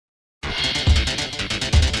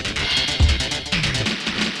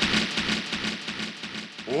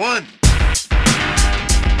one.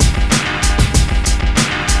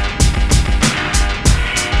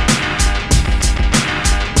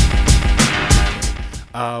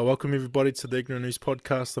 Welcome everybody to the Ignorant News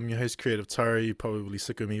Podcast. I'm your host, Creative Taro. You're probably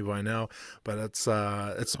sick of me by now, but it's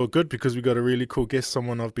all good because we got a really cool guest,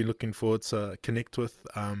 someone I've been looking forward to connect with.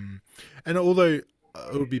 And although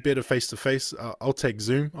it would be better face to face, I'll take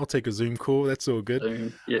Zoom. I'll take a Zoom call. That's all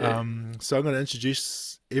good. Yeah. So I'm going to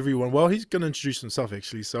introduce everyone. Well, he's going to introduce himself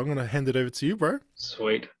actually. So I'm going to hand it over to you, bro.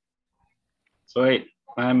 Sweet.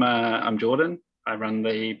 I'm Jordan. I run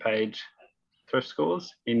the page Thriftscores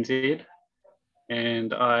NZ,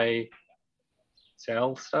 and I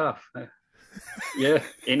sell stuff. Yeah,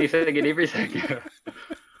 anything and everything.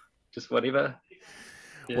 Just whatever.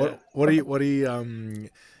 Yeah. What do you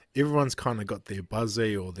everyone's kind of got their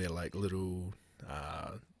buzzy or their like little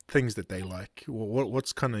things that they like.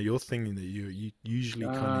 What's kind of your thing that you usually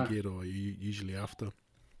kind of get or you usually after?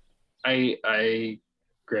 I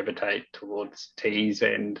gravitate towards teas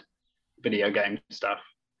and video game stuff.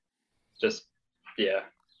 Just yeah.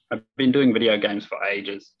 I've been doing video games for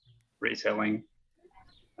ages, reselling,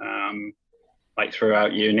 like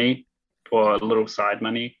throughout uni for a little side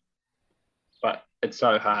money, but it's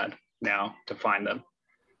so hard now to find them.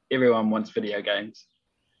 Everyone wants video games,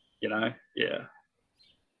 yeah.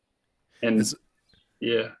 And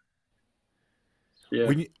yeah.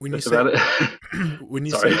 When you that's say about it. when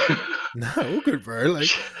you Sorry. say no, all good, bro. Like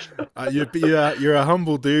you're a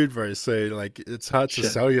humble dude, bro. So like it's hard to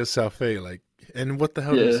sell yourself, eh? Like, and what the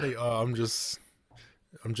hell do you say? Oh, I'm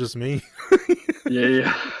just me.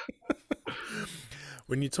 Yeah.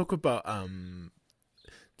 When you talk about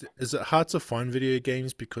is it hard to find video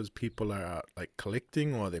games because people are like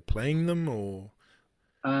collecting or they're playing them or?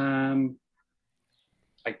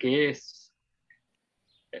 I guess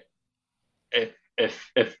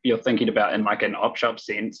if you're thinking about in like an op shop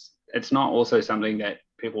sense, it's not also something that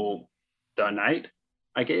people donate,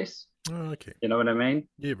 I guess. Oh, okay. You know what I mean?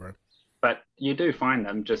 Yeah, bro. But you do find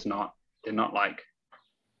them, just they're not like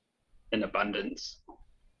in abundance.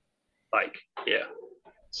 Like, yeah.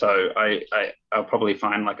 So I'll probably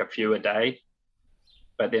find like a few a day,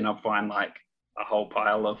 but then I'll find like a whole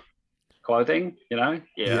pile of clothing, Yeah.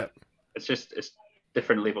 Yep. It's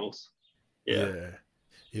different levels. Yeah.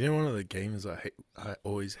 You know, one of the games I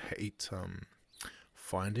always hate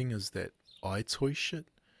finding is that iToy shit.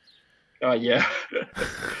 Oh yeah.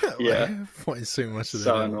 Yeah. I find so much of that.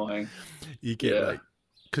 So annoying. You get like,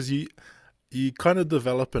 because you kind of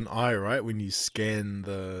develop an eye, right, when you scan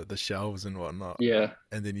the shelves and whatnot. Yeah.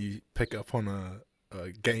 And then you pick up on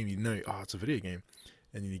a game, it's a video game,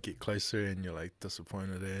 and then you get closer and you're like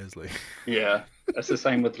disappointed as like. Yeah, it's the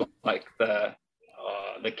same with like the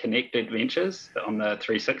Connect Adventures on the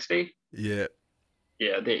 360. Yeah.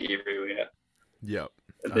 Yeah, they're everywhere. Yep.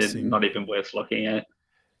 They're not even worth looking at.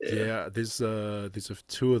 Yeah, there's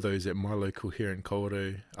two of those at my local here in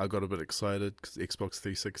Kauro. I got a bit excited because Xbox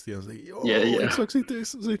 360. I was like, oh, yeah. Xbox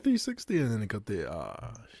 360, and then it got there.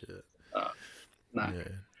 Shit. Nah. Yeah.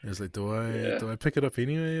 I was like, do I pick it up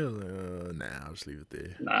anyway? I was like, nah, I'll just leave it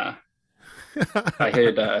there. Nah. I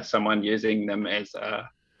heard someone using them as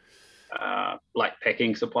like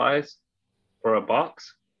packing supplies for a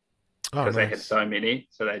box because they had so many,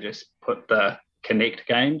 so they just put the Connect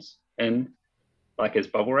games in like as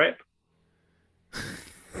bubble wrap,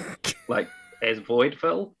 like as void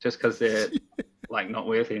fill, just because they're like not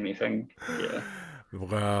worth anything. Yeah.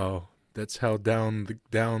 Wow, that's how down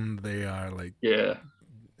they are. Like yeah.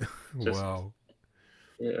 Wow.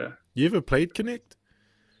 Yeah. You ever played Connect?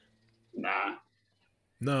 Nah.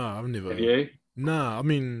 No, I've never. Have you? Nah, I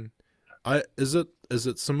mean, is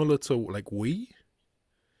it similar to like Wii?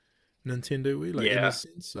 Nintendo Wii, like in a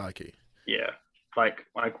sense. Okay. Yeah, like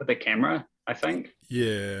with a camera, I think.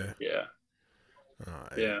 Yeah. Yeah.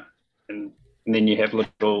 Right. Yeah, and then you have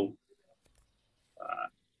little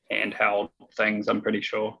handheld things. I'm pretty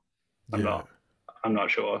sure. I'm not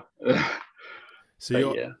sure.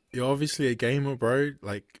 So you're obviously a gamer, bro.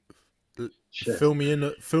 Like, fill me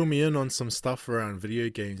in on some stuff around video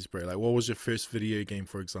games, bro. Like, what was your first video game,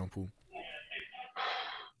 for example?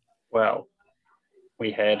 Well,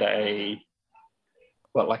 we had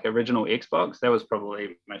like original Xbox. That was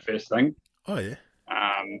probably my first thing. Oh yeah.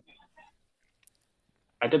 I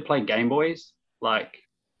did play Game Boys like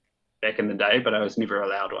back in the day, but I was never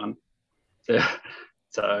allowed one.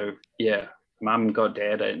 So yeah, Mum got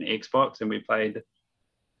Dad an Xbox, and we played.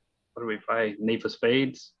 What did we play? Need for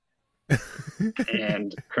Speeds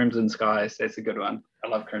and Crimson Skies. That's a good one. I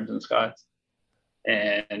love Crimson Skies.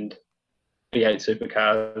 And V8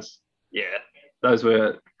 Supercars. Yeah,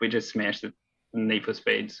 we just smashed the Need for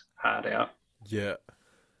Speeds hard out. Yeah.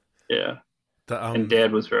 Yeah. The And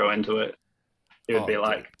Dad was real into it. He would oh be dude.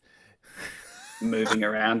 like moving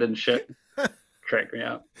around and shit. Crack me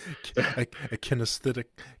up. A kinesthetic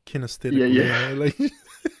Yeah, yeah, man, eh? Like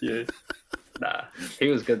yeah. Nah, he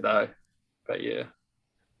was good though. But yeah,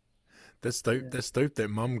 that's dope. yeah, That's dope that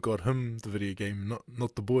mum got him the video game,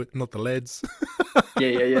 not the boy, not the lads. yeah,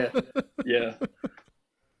 yeah, yeah, yeah.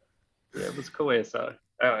 Yeah, it was cool. Yeah, so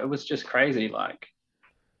it was just crazy. Like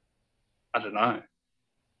I don't know,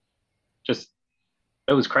 just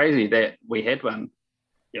it was crazy that we had one.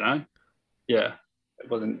 You know, yeah. It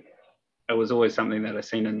wasn't. It was always something that I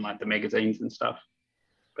seen in like the magazines and stuff.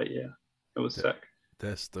 But yeah, it was That, sick.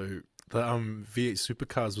 that's dope. The V8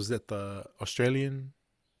 supercars, was that the Australian?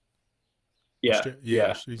 Yeah, Yeah, yeah,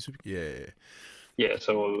 Australian super. Yeah, yeah.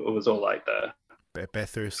 So it was all like the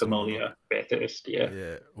Bathurst and whatnot. familiar Bathurst. Yeah,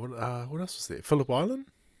 Yeah. What else was there? Phillip Island?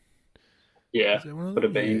 yeah. Was that one of Would them?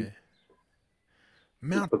 have Yeah. been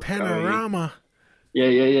Mount going. Panorama. Yeah,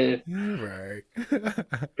 yeah, yeah. Yeah, right.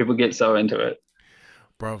 People get so into it.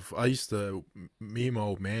 Bruv, I used to, me and my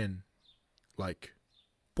old man, like,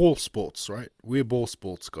 ball sports, right? We're ball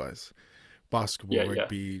sports guys. Basketball, Yeah, yeah.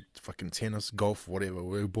 rugby, fucking tennis, golf, whatever.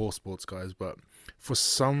 We're ball sports guys. But for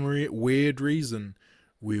some weird reason,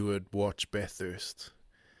 we would watch Bathurst.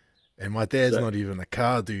 And my dad's So, not even a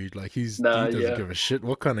car dude. Like, nah, he doesn't yeah, give a shit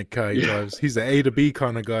what kind of car he yeah, drives. He's an A to B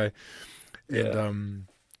kind of guy. And, yeah,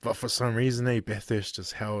 but for some reason, Bathurst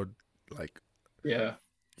just held, like, yeah.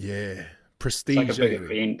 yeah, It's like a prestige, big eh?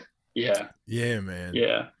 event. Yeah, Yeah, man.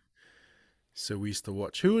 yeah. So we used to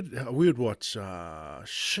watch. We would watch?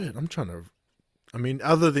 Shit, I'm trying to. I mean,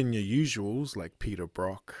 other than your usuals like Peter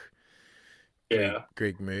Brock, Yeah,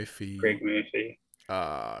 Greg Murphy. Greg Murphy.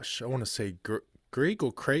 I want to say Greg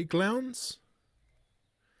or Craig Lowndes.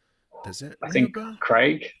 Does that I ring a think bell?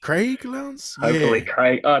 Craig. Craig Lowndes? Hopefully Yeah,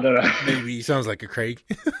 Craig. I don't know. maybe he sounds like a Craig.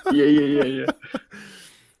 Yeah, yeah, yeah, yeah.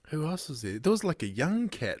 Who else was there? There was like a young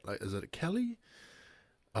cat. Like, is it a Kelly?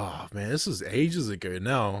 Oh man, this was ages ago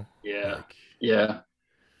now. Yeah, Like, yeah.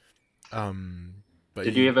 um, but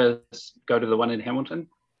Did yeah, you ever go to the one in Hamilton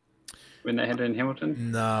when they had it in Hamilton?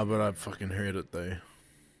 nah, but I fucking heard it though.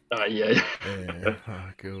 Oh, yeah, Yeah,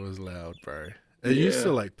 fuck, it was loud, bro. It used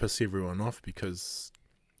to yeah, like piss everyone off because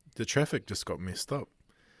the traffic just got messed up.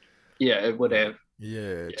 yeah. It would Like, have.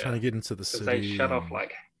 yeah, trying Yeah, to get into the because they city shut off and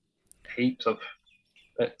like heaps of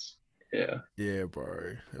bits. Yeah, yeah,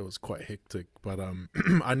 bro, it was quite hectic. But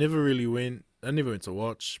I never really went. I never went to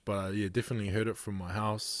watch, but yeah, definitely heard it from my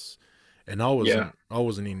house, and yeah. I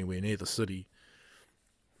wasn't anywhere near the city.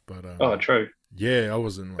 But Oh, true. yeah, I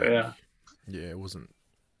wasn't like Yeah. yeah, I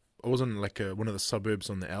wasn't like one of the suburbs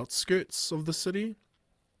on the outskirts of the city,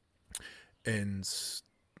 and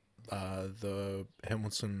the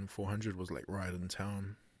Hamilton 400 was like right in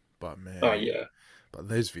town. But Oh, man, yeah, but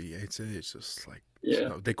those V8s, it's just like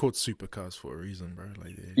yeah, they're called supercars for a reason, bro.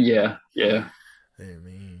 Like yeah, yeah. they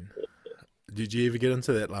mean. Did you ever get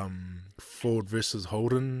into that Ford versus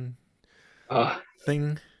Holden Oh,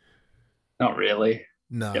 thing? not really.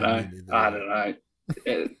 No, me I neither. don't know.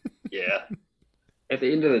 Yeah. At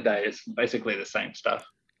the end of the day, it's basically the same stuff.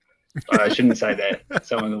 I shouldn't say that.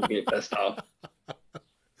 Someone will get pissed off.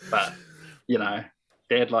 But,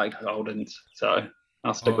 Dad liked Holdens, so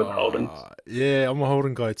I'll stick with Holdens. Yeah, I'm a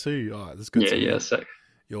Holden guy too. Oh, that's good Yeah, to yeah, hear. sick.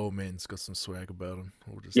 Your old man's got some swag about him.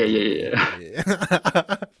 We'll just Yeah, leave yeah, it yeah. there.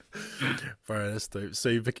 Yeah. Bro, that's dope. So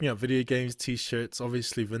you're picking up video games, t-shirts,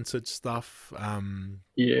 obviously vintage stuff.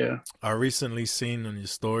 Yeah. I recently seen on your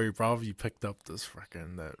story, bro, you picked up that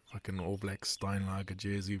fucking All Black Steinlager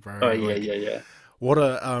jersey, bro. Oh, yeah, Like, yeah, yeah. what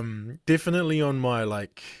a definitely on my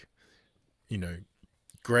like,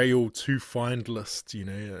 Grail to find list,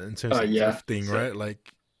 in terms Oh, of yeah. thrifting, Sick. right?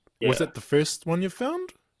 Like, was Yeah. that the first one you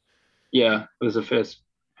found? Yeah. It was the first.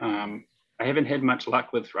 I haven't had much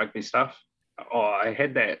luck with rugby stuff. Oh, I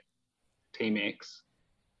had that Team X,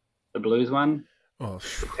 the Blues one, Oh,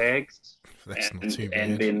 the tags, that's not and too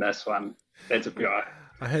and bad. then this one. That's a guy.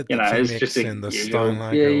 I had the It's just T-Max a and the usual.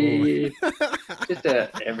 Yeah, Steinlager. yeah, yeah. Oh Just an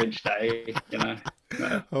average day. No,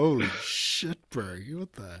 holy shit, bro!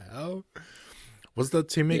 What the hell? Was the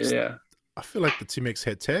T-Max? yeah, I feel like the T-Max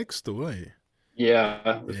had tags still, eh?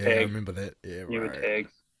 yeah. It was Yeah, I tagged. remember that. Yeah, Newer right.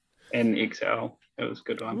 tags and XL. It was a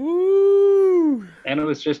good one. Woo! And it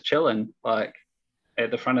was just chilling, like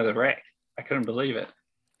at the front of the rack. I couldn't believe it.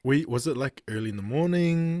 Was it like early in the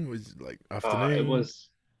morning? Was it like It afternoon? was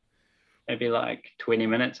maybe like 20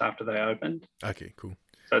 minutes after they opened. Okay, cool.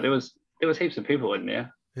 So there was heaps of people in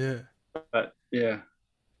there. Yeah, But yeah,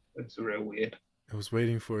 it's real weird. it was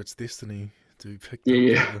waiting for its destiny to be picked Yeah, up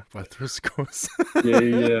yeah, by Thriftscores. yeah,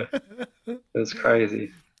 yeah. It's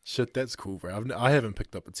crazy. Shit, that's cool, bro. I haven't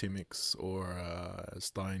picked up a TMX or a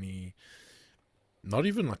Steiny. Not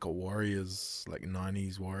even like a Warriors, like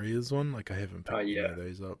 90s Warriors one. Like I haven't Oh picked any yeah. of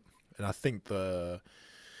those up. And I think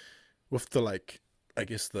with the like, I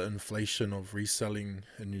guess the inflation of reselling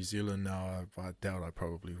in New Zealand now, I doubt I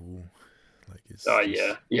probably will. Like it's Oh just,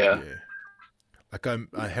 yeah. Yeah. yeah. Like I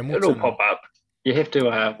It'll Hamilton pop up. You have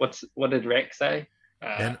to. What did Rex say?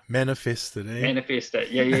 manifested, eh? Manifest it.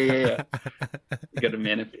 Yeah. Yeah. Yeah. Yeah. You got to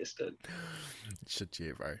manifest it. Shit,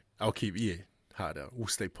 yeah, bro. I'll keep harder. We'll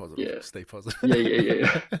stay positive. Yeah. Stay positive. Yeah.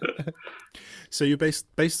 Yeah. Yeah. So you're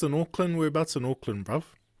based in Auckland. Whereabouts in Auckland, bruv?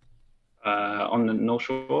 On the North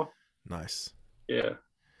Shore. Nice. Yeah.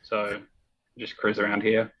 So just cruise around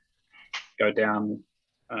here, go down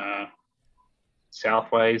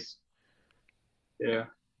southways, yeah,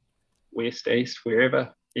 west, east,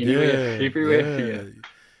 wherever, anywhere, Yeah, everywhere. Yeah. yeah.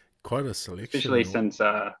 Quite a selection. Especially since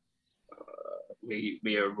we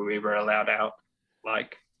were allowed out,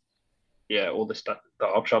 like yeah, all the stuff, the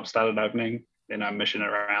op shop started opening. Then I'm mission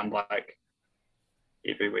around like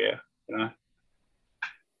everywhere, you know,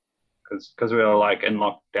 because we were like in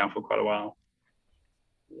lockdown for quite a while.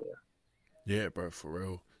 Yeah. Yeah, bro, for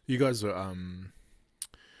real. You guys are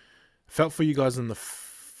felt for you guys in the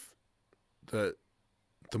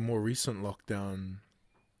the more recent lockdown,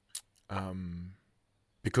 um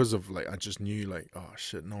because of like I just knew like, oh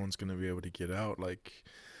shit, no one's gonna be able to get out. Like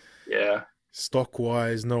Yeah. stock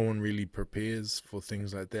wise, no one really prepares for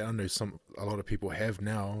things like that. I know a lot of people have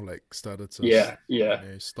now like started to Yeah. Yeah.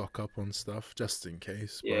 stock up on stuff just in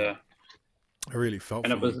case. But Yeah. I really felt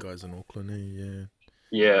And for it you was guys in Auckland. Eh?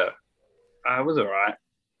 yeah, I was all right.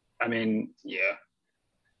 I mean, yeah,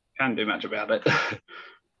 can't do much about it.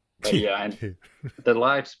 But Yeah. yeah, and the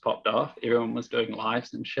lives popped off. Everyone was doing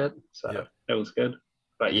lives and shit, so Yeah. it was good.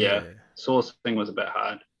 But yeah, Yeah. sourcing was a bit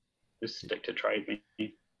hard. Just stick to trade me,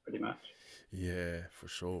 pretty much. Yeah, for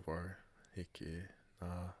sure, bro. Heck yeah.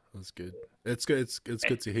 Nah, that's good. It's good. It's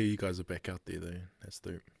good to hear you guys are back out there, though. That's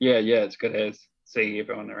dope. Yeah, yeah, it's good as seeing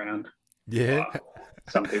everyone around. Yeah.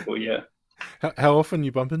 Some people, yeah. How often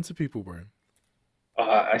you bump into people, bro?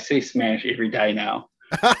 I see Smash every day now.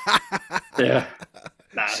 Yeah,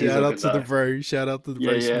 nah, he's Shout all out good to the though. bro. Shout out to the Yeah,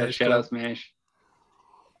 bro yeah. Smash Shout out Club. Smash.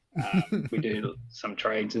 We do some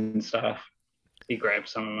trades and stuff. He grabbed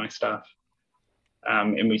some of my stuff.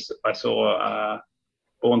 And I saw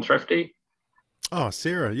Born Thrifty. Oh,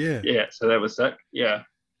 Sarah, yeah. Yeah, so that was sick. Yeah,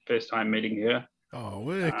 first time meeting her. Oh,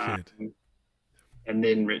 wicked. And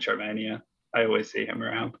then Retromania. I always see him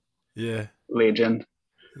around. Yeah. Legend.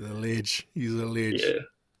 The ledge. He's a ledge.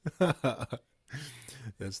 Yeah.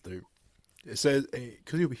 That's dope. So,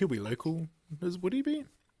 because he'll be local, would he be?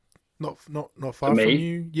 Not far from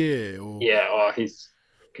you? Yeah. Or Yeah. Oh, he's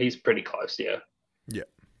pretty close. Yeah. yeah.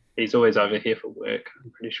 He's always over here for work.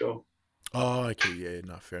 I'm pretty sure. Oh, okay, yeah,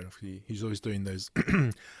 no, fair enough. He's always doing those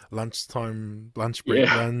lunch break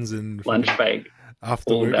runs and lunch break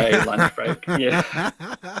after all work. day lunch break. Yeah.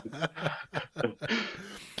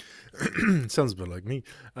 Sounds a bit like me.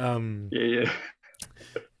 Yeah.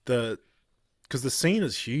 Because the scene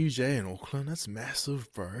is huge, in Auckland. That's massive,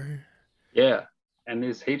 bro. Yeah, and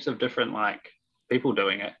there's heaps of different like people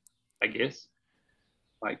doing it. I guess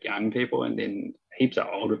like young people, and then heaps of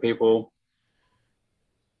older people.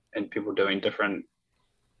 And people doing different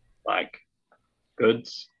like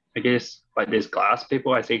goods, I guess. Like there's glass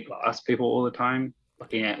people. I see glass people all the time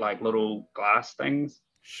looking at like little glass things.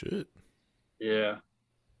 Shit. Yeah.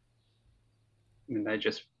 And they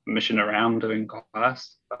just mission around doing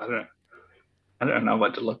glass. I don't know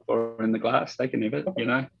what to look for in the glass. They can have it, you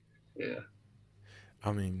know? Yeah.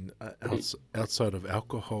 I mean, outside of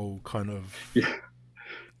alcohol kind of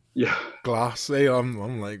Yeah. glass,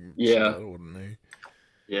 I'm like, yeah. I don't know.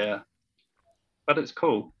 Yeah. But it's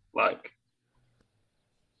cool. Like,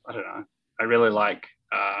 I don't know. I really like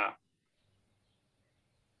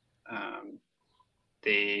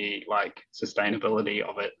the like sustainability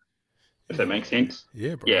of it, if that makes sense.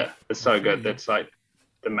 Yeah, bro. Yeah, it's so good. That's like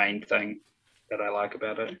the main thing that I like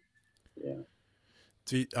about it. Yeah.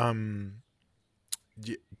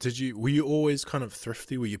 Were you always kind of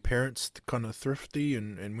thrifty? Were your parents kind of thrifty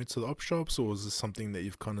and went to the op shops, or was this something that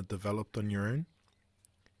you've kind of developed on your own?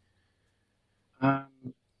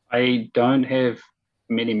 I don't have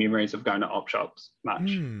many memories of going to op shops much.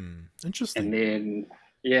 Interesting.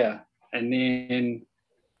 And then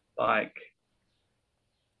like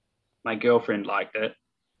my girlfriend liked it,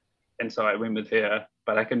 and so I went with her,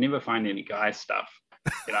 but I could never find any guy stuff.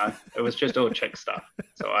 You know, it was just all chick stuff.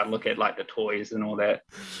 So I look at like the toys and all that.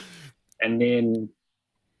 And then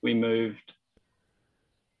we moved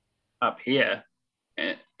up here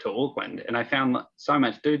to Auckland, and I found so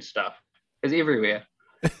much dude stuff. It's everywhere,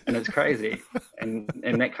 and it's crazy, and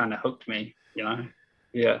that kind of hooked me, you know.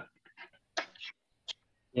 Yeah,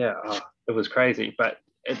 yeah, it was crazy, but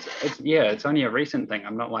it's only a recent thing.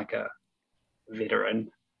 I'm not like a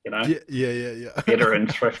veteran, you know, Yeah. veteran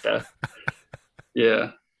thrifter.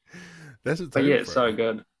 Yeah, That's a but yeah, dope, it's bro. so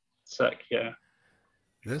good, sick. Yeah,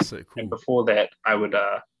 That's so and cool. before that, I would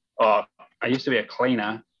oh, I used to be a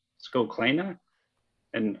cleaner, school cleaner,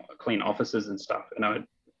 and clean offices and stuff, and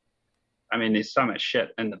I mean, there's so much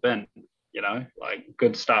shit in the bin, you know, like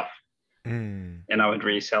good stuff, Mm, and I would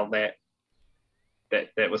resell that.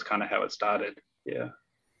 That was kind of how it started. Yeah,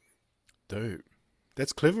 dope.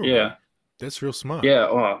 That's clever, bro. yeah, That's real smart. yeah.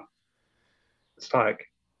 Oh, it's like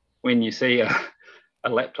when you see a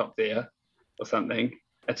laptop there or something,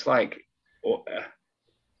 it's like, well,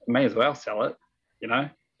 may as well sell it, you know,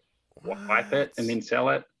 wipe it and What? then sell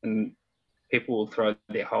it, and people will throw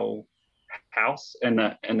their whole house in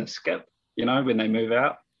a skip, you know, when they move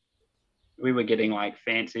out. We were getting like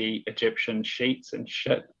fancy Egyptian sheets and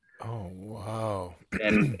shit, Oh, wow.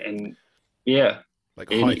 and yeah, Like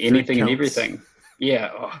high thread anything and counts. everything.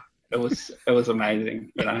 Yeah, it was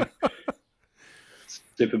amazing, you know,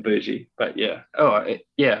 super bougie. But yeah,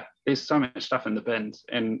 yeah, there's so much stuff in the bins,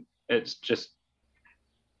 and it's just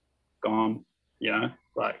gone, you know,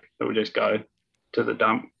 like it will just go to the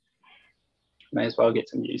dump. May as well get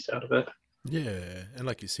some use out of it. Yeah, and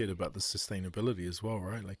like you said about the sustainability as well,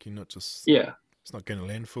 right? Like you're not just Yeah, it's not going to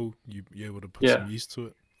landfill. You're able to put some yeah, use to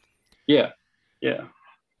it. yeah, yeah.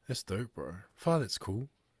 That's dope, bro. Fuck, that's cool.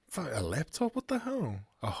 Fuck, a laptop? What the hell?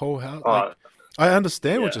 A whole house? Like, Oh, I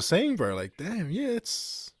understand what yeah, you're saying, bro. Like, damn, yeah,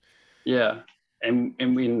 it's yeah. And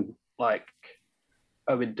when like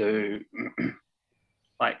I would do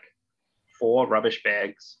like 4 rubbish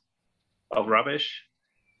bags of rubbish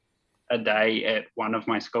a day at one of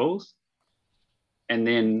my schools, and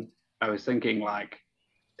then I was thinking like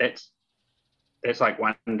that's that's like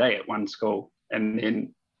one day at one school, and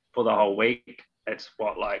then for the whole week that's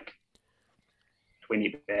what, like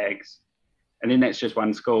 20 bags, and then that's just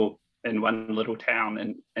one school in one little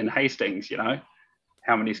town in Hastings, you know,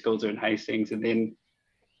 how many schools are in Hastings, and then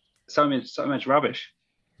so much rubbish,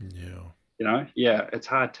 yeah, you know. Yeah, it's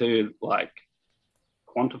hard to like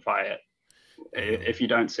quantify it yeah, if you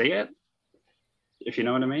don't see it, if you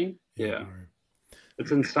know what I mean. yeah, Yeah, bro.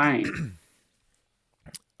 it's insane.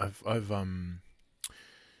 I've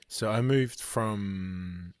so I moved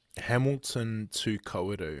from Hamilton to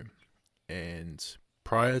Kawerau, and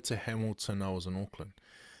prior to Hamilton, I was in Auckland.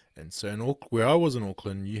 And so where I was in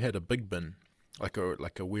Auckland, you had a big bin, like a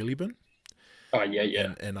wheelie bin, Oh yeah,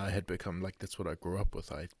 yeah, and I had become like that's what I grew up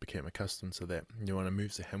with. I became accustomed to that. You know, when I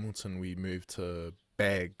moved to Hamilton, we moved to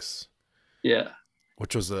bags, yeah.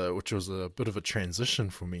 which was a bit of a transition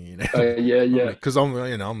for me. You Oh know, yeah, yeah, because I'm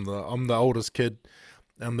the oldest kid.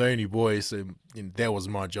 I'm the only boy, so that was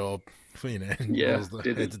my job. yeah.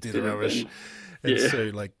 I had to do the Did it rubbish, then. and Yeah,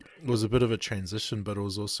 so like it was a bit of a transition, but it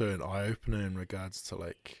was also an eye opener in regards to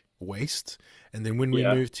like waste. And then when we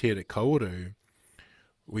yeah. moved here to Kawerau,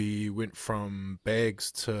 we went from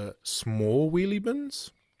bags to small wheelie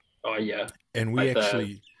bins, Oh yeah, and we like the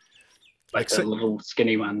actually like like the little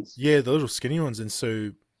skinny ones. yeah, the little skinny ones, and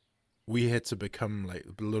so we had to become like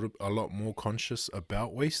a lot more conscious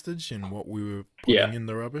about wastage and what we were Yeah, putting in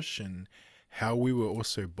the rubbish and how we were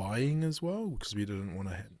also buying as well, because we didn't want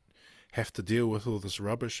to have to deal with all this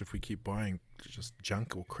rubbish if we keep buying just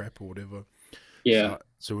junk or crap or whatever. yeah,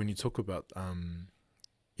 So when you talk about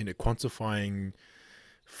quantifying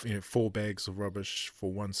 4 bags of rubbish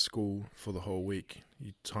for one school for the whole week,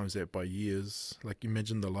 you times that by years. Like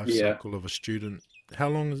imagine the life yeah, cycle of a student. How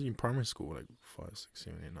long is it in primary school? Like 5, 6,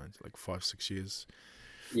 7, 8, 9, like 5, 6 years.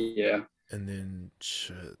 yeah. And then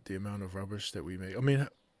the amount of rubbish that we make. I mean,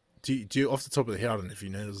 do you off the top of the head, I don't know if you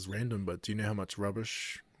know, this is random, but do you know how much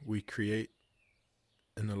rubbish we create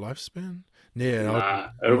in a lifespan? Yeah, Nah,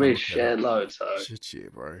 we it'll might be look that up. shed loads. So Shit, yeah,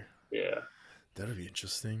 bro. yeah, That'd be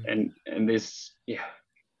interesting. and this, yeah,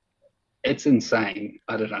 it's insane.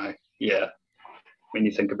 I don't know. Yeah, when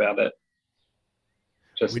you think about it,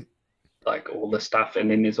 just We like all the stuff, and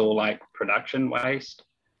then there's all like production waste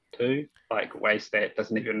too, like waste that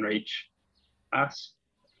doesn't even reach us.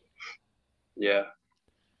 Yeah,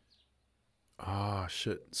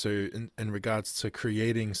 shit. So in regards to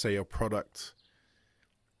creating, say, a product,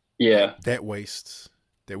 yeah. that waste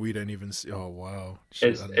that we don't even see. Oh wow,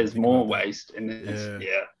 shit! I Is didn't even is think more about that. waste, and it's Yeah,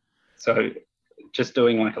 yeah. So just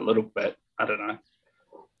doing like a little bit, I don't know.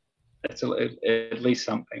 It's at least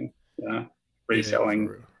something, you know, yeah, for reselling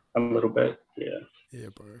real. a little bit. Yeah, Yeah,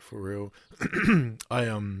 bro, for real. I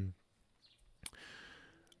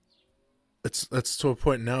it's to a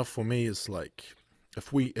point now for me. It's like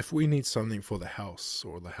if we need something for the house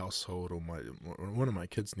or the household, or one of my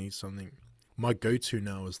kids needs something, my go-to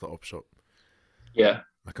now is the op shop. Yeah,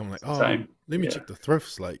 Like I'm like, oh, same. let me Yeah, check the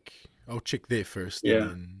thrifts. Like I'll check there first, and yeah,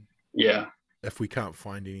 then yeah, if we can't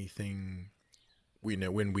find anything, we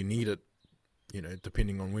know when we need it.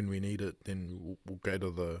 Depending on when we need it, then we'll go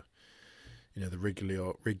to the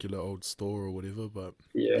regular old store or whatever. But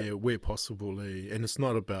yeah, yeah, where possible, and it's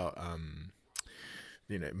not about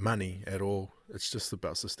money at all. It's just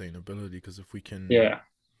about sustainability. Because if we can, yeah,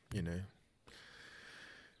 you know,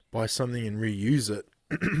 buy something and reuse it,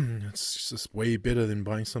 it's just way better than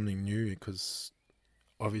buying something new. Because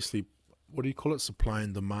obviously, what do you call it? Supply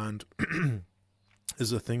and demand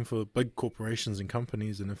is a thing for big corporations and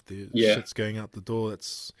companies. And if the yeah, shit's going out the door,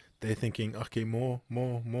 they're thinking, okay, more,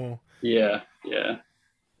 more, more. yeah, yeah.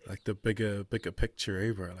 Like the bigger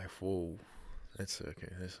picture, bro. Like, whoa. That's okay.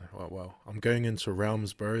 Well, I'm going into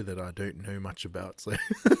realms, bro, that I don't know much about. So,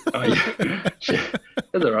 Oh yeah,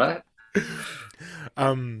 that's all right.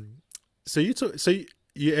 um,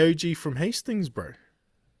 you OG from Hastings, bro.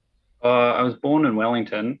 I was born in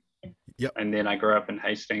Wellington, Yep, and then I grew up in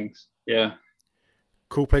Hastings. Yeah,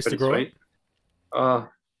 cool place to pretty grow up. sweet. Oh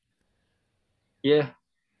yeah,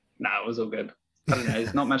 no, it was all good. I don't know.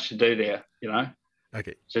 There's not much to do there, you know.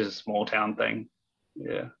 Okay, It's just a small town thing.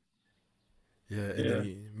 Yeah, yeah, and then yeah.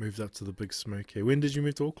 you moved up to the Big Smoke. Here. When did you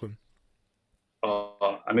move to Auckland?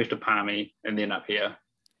 Oh, I moved to Palmy and then up here.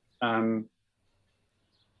 Um,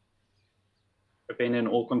 I've been in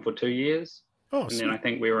Auckland for 2 years, Oh, and then I sweet.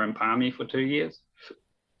 think we were in Palmy for 2 years.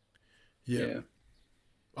 Yeah, Yeah,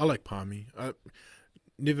 I like Palmy. I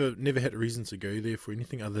never had a reason to go there for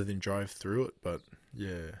anything other than drive through it. But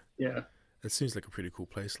yeah, yeah, it seems like a pretty cool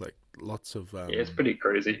place. Like lots of yeah. It's pretty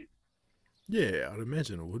crazy. yeah, I'd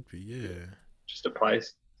imagine it would be. Yeah. Just a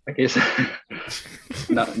place, I guess.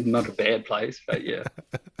 Not a bad place, but yeah,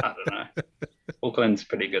 I don't know. Auckland's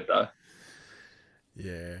pretty good though.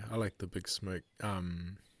 Yeah, I like the Big Smoke.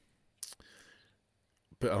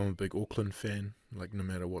 But I'm a big Auckland fan. Like no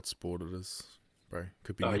matter what sport it is, bro.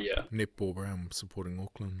 Could be Oh yeah, netball, bro. I'm supporting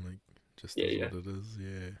Auckland. Like just yeah, is yeah. what it is.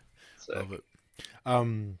 Yeah, So love it.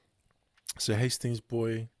 Um, so Hastings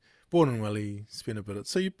boy, born in Welly, spent a bit of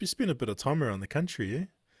you spent a bit of time around the country, yeah.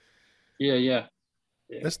 yeah, yeah,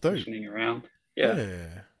 yeah. That's dope. Fishing around. Yeah,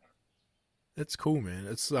 Yeah, that's cool, man.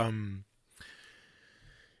 It's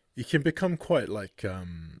you can become quite like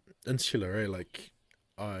insular, eh? Like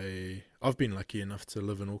I've been lucky enough to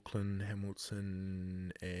live in Auckland,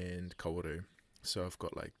 Hamilton, and Kawerau. So I've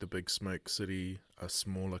got like the Big Smoke city, a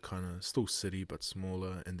smaller kind of still city but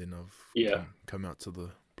smaller, and then I've yeah, come out to the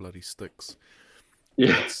bloody sticks. And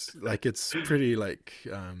yeah, it's pretty like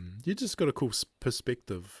you just got a cool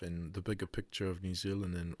perspective and the bigger picture of New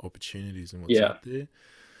Zealand and opportunities and what's yeah, out there.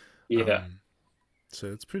 yeah, Um, so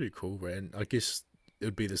it's pretty cool, right? And I guess it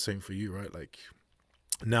would be the same for you, right? Like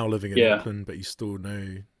now living in yeah, Auckland, but you still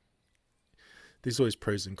know there's always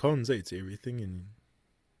pros and cons, eh, to everything, and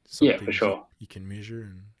some yeah, for things sure. you can measure.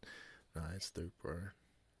 And nah, it's dope, bro.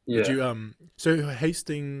 Did Yeah, you So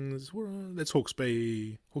Hastings, that's Hawke's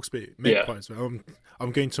Bay yeah, Magpies.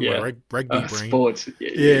 I'm going to my yeah. rugby brain. Sports. Yeah,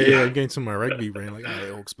 Yeah, yeah, yeah, yeah, I'm going to my rugby brain. Like, oh,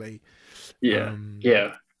 yeah, Hawke's Bay. yeah, Um,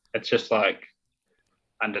 yeah. It's just like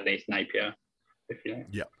underneath Napier, if you know.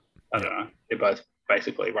 yeah, I yeah. don't know. They're both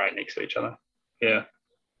basically right next to each other. Yeah,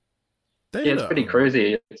 They yeah. had It's pretty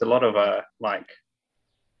crazy. It's a lot of like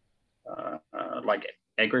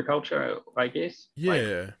agriculture, I guess, like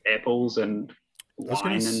yeah. apples and I was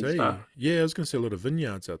gonna wine and stuff. say, yeah, I was gonna say a lot of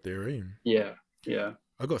vineyards out there, eh? Yeah, yeah.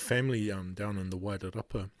 I got family down in the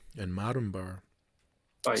Wairarapa in Martinborough.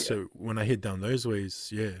 Oh yeah, So when I head down those ways,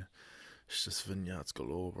 yeah, it's just vineyards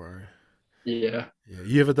galore, bro. yeah. Yeah,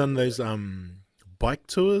 you ever done those bike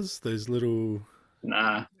tours? Those little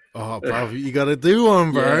Nah. oh, bro, you gotta do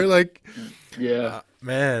one, bro. Yeah, Like, yeah,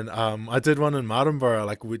 man, I did one in Martinborough,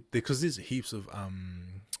 like because there's heaps of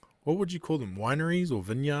what would you call them, wineries or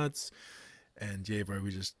vineyards? And yeah, bro,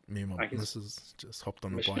 me and my I guess missus just hopped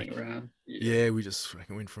on a missioning bike. around. Yeah. Yeah, we just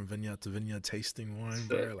fucking went from vineyard to vineyard tasting wine,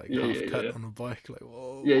 So bro. Like yeah, half yeah, cut yeah. on a bike. Like,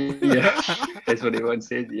 Yeah, whoa. yeah. That's what everyone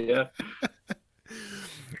said. Yeah.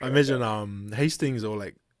 I Crack imagine up. Hastings or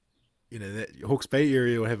like that Hawke's Bay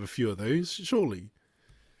area will have a few of those, surely.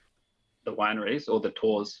 The wineries or the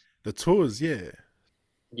tours. The tours, yeah.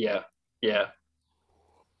 Yeah, yeah,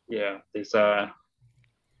 yeah. There's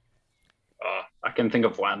I can think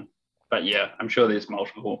of one, but yeah, I'm sure there's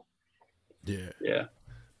multiple. Yeah. Yeah,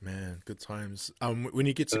 Man, good times. When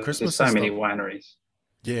you get to there's Christmas and so many stuff, wineries.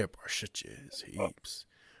 yeah, bro, shit, yeah, it's Oh, heaps.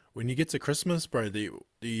 When you get to Christmas, bro, do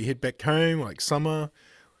you head back home like summer?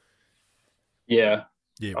 Yeah.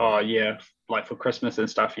 Yeah, bro. Oh yeah. Like for Christmas and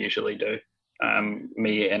stuff, usually do.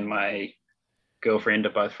 Me and my girlfriend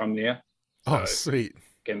are both from there, Oh, so sweet.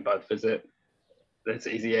 can both visit. That's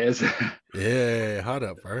easy as. Yeah, hard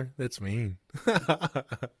up, bro. That's mean.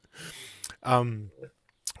 um,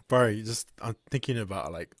 bro, I'm thinking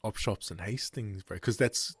about like op shops and Hastings, bro, because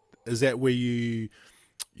that's is that where your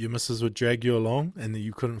missus would drag you along and then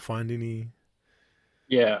you couldn't find any.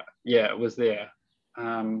 Yeah, yeah, it was there.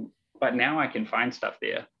 But now I can find stuff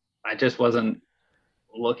there. I just wasn't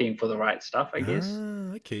looking for the right stuff, I guess. Ah,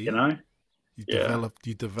 You okay. know? You Yeah,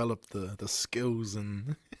 developed the skills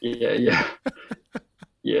and yeah, yeah,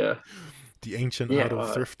 yeah, the ancient yeah, art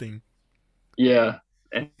of thrifting. yeah.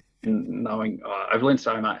 And knowing, I've learned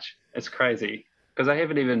so much. It's crazy because I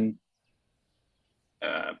haven't even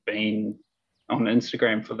been on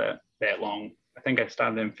Instagram for that long. I think I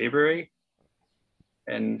started in February,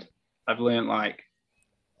 and I've learned like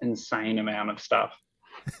insane amount of stuff.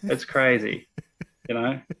 It's crazy, you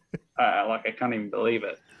know. Like I can't even believe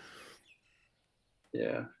it.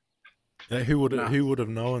 Yeah. No. Who would have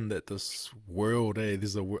known that this world,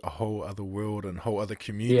 there's a whole other world and whole other Yeah.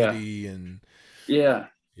 community and Yeah.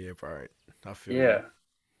 yeah, bro. I feel you. Yeah.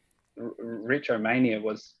 Retromania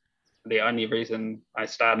was the only reason I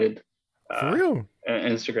started For uh, real.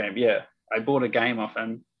 Instagram. Yeah. I bought a game off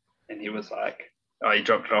him and he was like, oh, he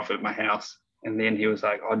dropped it off at my house. And then he was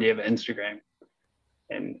like, oh, do you have an Instagram?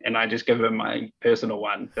 And I just give him my personal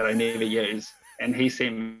one that I never use. And he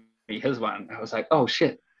sent me his one. I was like, oh,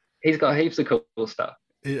 shit. He's got heaps of cool stuff.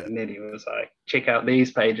 Yeah. And then he was like, check out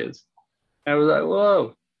these pages. I was like,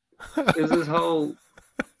 whoa, there's this whole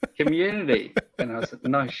community. And I was like,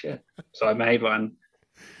 no shit. So I made one.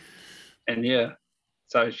 And yeah.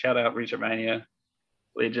 So shout out Richard Mania,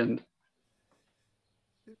 legend.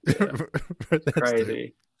 Yeah. That's dope.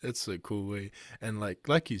 Crazy. That's so cool way. And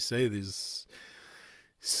like you say, there's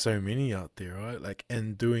so many out there, right? Like and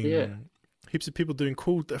Yeah. doing heaps of people doing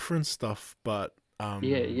cool different stuff, but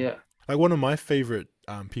Yeah. Yeah. like one of my favorite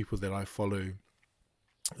people that I follow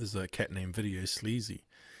is a cat named Video Sleazy.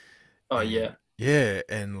 Oh And yeah. yeah,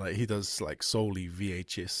 and like he does like solely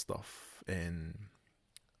VHS stuff and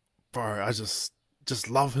bro, I just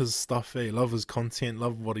love his stuff, love his content,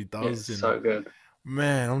 love what he Yeah. does and So good.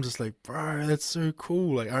 man, I'm just like, bro, that's so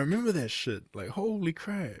cool. Like I remember that shit. Like holy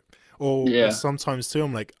crap. Or Yeah. sometimes too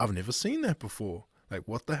I'm like, I've never seen that before. Like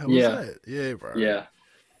what the hell is Yeah. that? Yeah, bro. Yeah.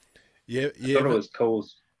 Yeah, I yeah, thought it but was cool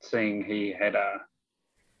seeing he had a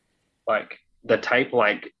like the tape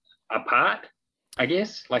like apart, I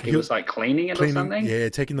guess. Like he he was was like cleaning it or cleaning, something. yeah,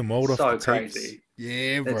 taking the mold off the So tapes. crazy.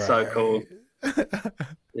 Yeah, It's so bro. cool.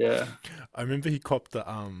 Yeah. I remember he copped the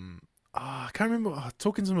I can't remember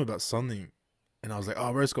talking to him about something and I was like,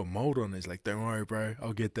 oh bro, it's got mold on it. He's like, don't worry, bro,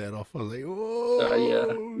 I'll get that off. I was like, Yeah.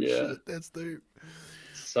 oh Yeah. shit, that's dope.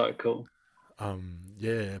 So cool.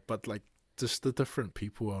 Yeah, but like just the different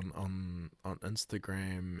people on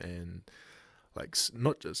Instagram and like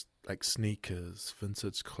not just like sneakers,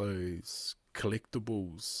 vintage clothes,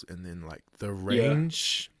 collectibles, and then like the Yeah.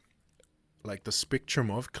 range, like the spectrum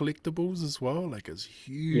of collectibles as well, like it's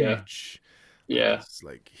Yeah. huge. Like Yeah. there's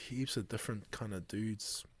like heaps of different kind of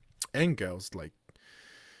dudes and girls like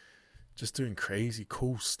just doing crazy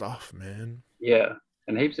cool stuff, man. Yeah.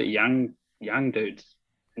 And heaps of young dudes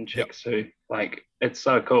and Yep. chicks who like it's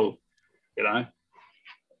so cool, you know?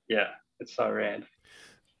 Yeah. It's so rad.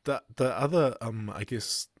 The other I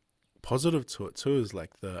guess positive to it too is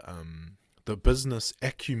like the business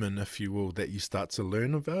acumen, if you will, that you start to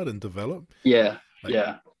learn about and develop. Yeah. Like,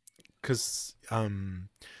 Yeah. because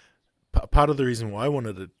part of the reason why I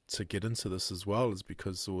wanted to get into this as well is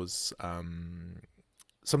because it was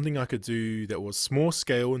something I could do that was small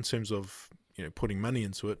scale in terms of putting money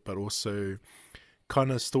into it, but also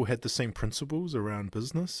kind of still had the same principles around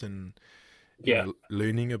business and Yeah.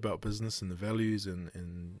 learning about business and the values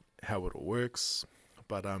and how it all works.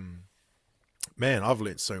 But man, I've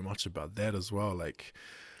learned so much about that as well. Like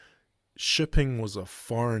shipping was a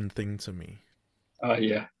foreign thing to me. Oh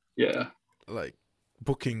yeah. Yeah. Like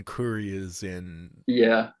booking couriers and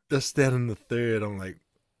Yeah. this, that, and the third. I'm like,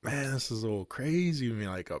 man, this is all crazy to me.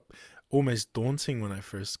 Like almost daunting when I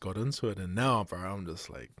first got into it, and now, bro, I'm just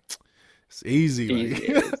like, it's easy.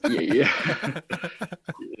 Easy. Like, Yeah.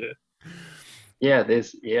 Yeah. Yeah. Yeah.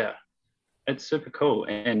 Yeah. It's super cool.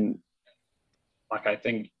 And like I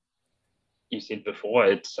think you said before,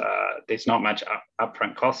 it's there's not much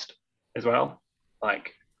upfront cost as well.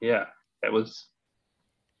 Like, yeah, that was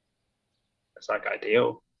it's like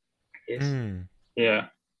ideal, I guess. mm, Yeah,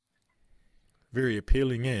 very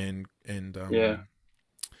appealing, and yeah,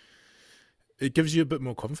 it gives you a bit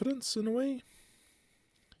more confidence in a way.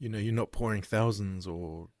 you're not pouring thousands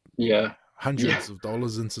or Yeah. Yeah. hundreds of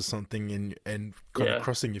dollars into something and kind of Yeah.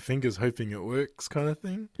 crossing your fingers hoping it works kind of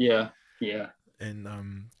thing. Yeah. Yeah.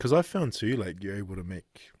 And because I found too, like, you're able to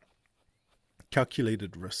make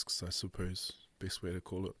calculated risks, I suppose, best way to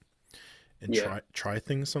call it, and Yeah. try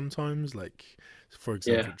things sometimes. Like, for Yeah.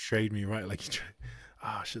 example, trade me, right? Like, you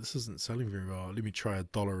try, shit, this isn't selling very well. Let me try a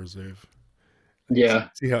dollar reserve. Like, Yeah.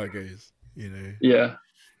 see how it goes. You know, Yeah.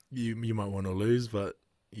 you might want to lose, but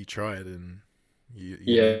you try it and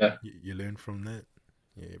Yeah. you learn from that.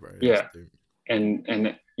 Yeah, bro, that's Yeah. dope.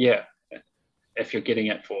 And yeah, if you're getting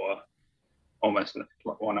it for almost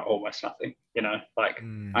almost nothing, like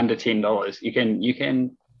Mm, under $10, you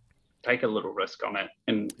can take a little risk on it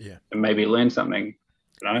yeah, and maybe learn something.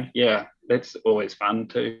 Yeah, that's always fun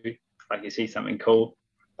too. Like you see something cool,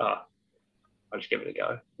 oh, I'll just give it a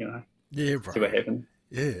go. yeah, See bro. what happens.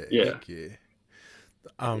 Yeah, Yeah. heck yeah.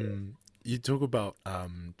 Yeah. You talk about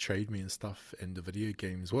trade me and stuff and the video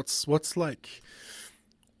games. What's like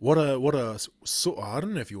what are so I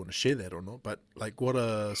don't know if you want to share that or not, but like what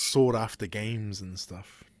are sought after games and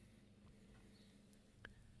stuff.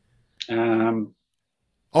 Um.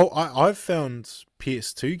 Oh, I've found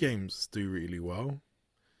PS2 games do really well.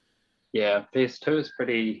 Yeah. PS2 is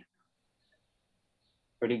pretty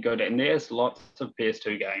good, and there's lots of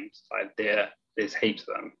PS2 games. Like there's heaps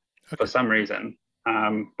of them for Okay. some reason.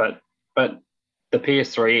 But the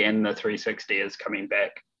PS3 and the 360 is coming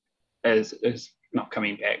back. Is not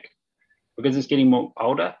coming back because it's getting more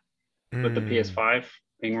older with the Mm. PS5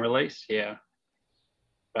 being released. Yeah,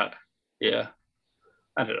 but yeah,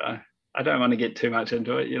 I don't know. I don't want to get too much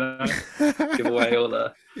into it. Give away all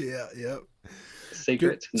the Yeah, yeah. Good.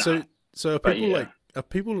 secrets. So Nah, so but yeah, are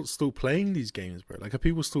people still playing these games, bro? Like, are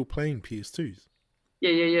people still playing PS2s?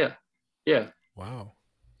 yeah, yeah, yeah, yeah. Wow.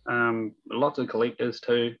 Lots of collectors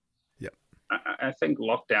too. Yep. I think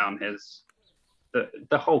lockdown has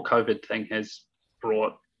the whole COVID thing has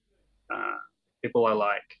brought uh, people are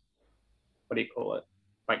like, what do you call it?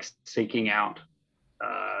 Like seeking out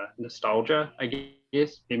nostalgia, I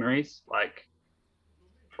guess, memories, like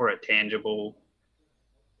for a tangible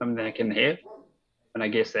something they can have. And I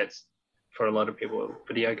guess that's for a lot of people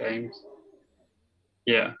video games.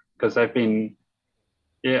 Yeah, because they've been,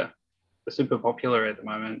 yeah, they're super popular at the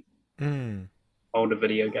moment. Mm. Older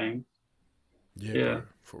video games. Yeah, Yeah. bro,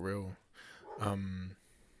 for real. Um,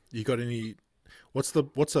 you got any? What's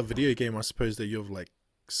a video game I suppose that you've like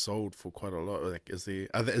sold for quite a lot? Like, does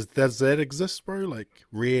that exist, bro? Like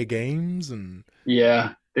rare games and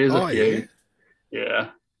Yeah, there's a oh yeah. few. Yeah,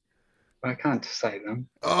 I can't say them.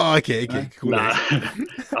 Oh, okay, okay, cool Nah, as.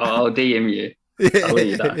 I'll DM you. I'll let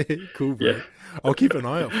you know. Yeah, cool, Yeah, bro. I'll keep an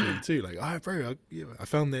eye out for you too. Like, bro, yeah, I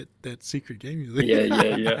found that secret game. yeah,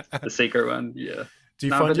 yeah, yeah. The secret one. Yeah. Do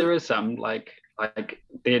you No, find but it? there is some like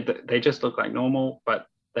they just look like normal, but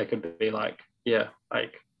they could be like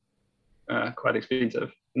like quite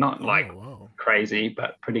expensive. Not Oh like wow, crazy,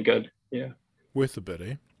 but pretty good. Yeah, worth a bit,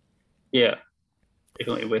 eh? yeah,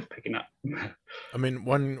 definitely worth picking up. I mean,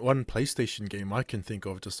 one PlayStation game I can think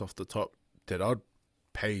of just off the top that I'd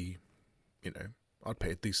pay, you know, I'd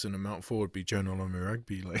pay a decent amount for would be Journal on My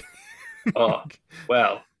Rugby. Like, Oh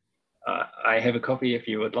well, I have a copy if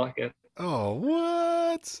you would like it. oh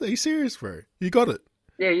what? Are you serious, bro? You got it,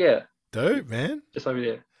 Yeah, yeah, dope, man. just over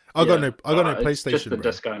there. I got Yeah, no, I got no it's just PlayStation, the bro.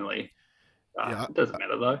 disc only. Yeah, It doesn't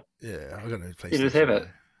matter though. yeah, I got no You just have PlayStation, it.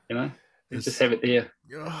 bro. You just It's have it there.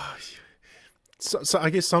 oh, so I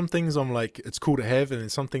guess some things I'm like it's cool to have, and then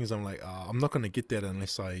some things I'm like I'm not gonna get that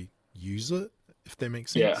unless I use it. If that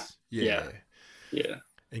makes Yeah, sense. Yeah, yeah, yeah,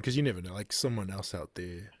 and because you never know, like someone else out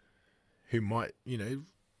there who might,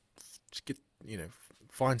 just get,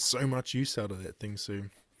 find so much use out of that thing. So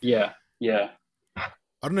yeah, yeah,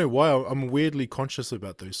 I don't know why I'm weirdly conscious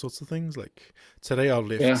about those sorts of things. Like today, I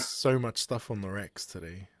left yeah, so much stuff on the racks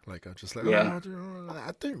today. Like I just like, yeah,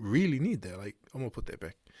 I don't really need that. Like I'm gonna put that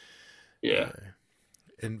back. yeah.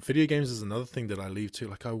 And video games is another thing that I leave too.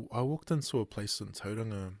 Like I walked into a place in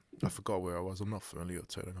Tauranga. I forgot where I was. I'm not familiar with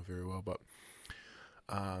Tauranga very well, but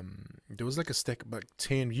there was like a stack of like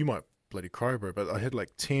 10. You might bloody cry, bro, but I had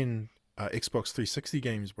like 10 Xbox 360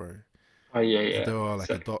 games, bro. Oh yeah, And yeah. they were like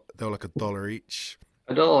Sick. they were like $1 each.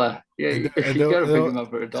 $1. Yeah, And you gotta pick them up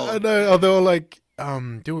for I $1. know they were like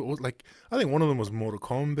they were like I think one of them was Mortal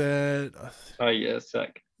Kombat. Oh yeah,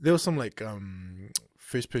 sick. There was some like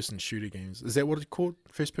first person shooter games. Is that what it's called?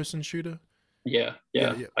 First person shooter? Yeah,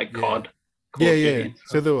 Yeah, yeah. yeah, Like yeah. COD. Call Yeah, of Duty yeah. and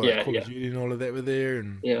So stuff. there were like Yeah, Call of yeah, Duty and all of that were there,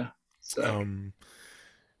 and yeah. Sick.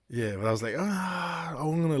 yeah. But I was like,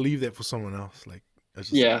 I'm gonna leave that for someone else. Like I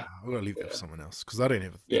just, Yeah, I'm gonna leave that for yeah, someone else because I don't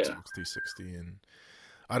have an yeah, Xbox 360, and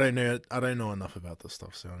I don't know. I don't know enough about this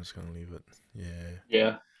stuff, so I'm just gonna leave it. Yeah,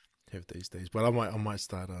 Yeah. have these days. But I might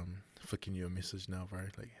start flicking you a message now, bro.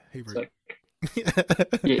 Like, hey, bro, So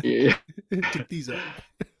yeah, yeah, check these out.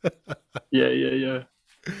 yeah, yeah, yeah.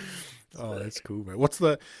 Oh, So, that's cool, bro. What's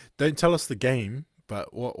the? Don't tell us the game,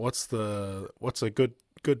 but what's a good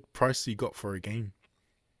price you got for a game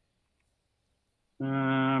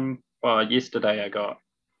well, yesterday I got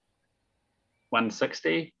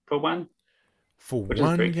 160 for one, for which is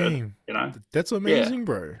one pretty good, game? you know? That's Yeah, amazing,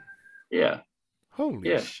 bro. yeah, Holy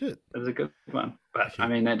yeah. shit. It was a good one. But I Okay,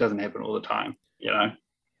 mean, that doesn't happen all the time, you know?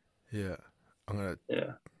 yeah. I'm gonna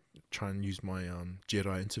Yeah. try and use my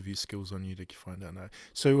Jedi interview skills on you to find out now.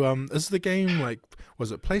 So is the game like,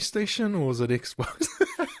 was it PlayStation or was it Xbox?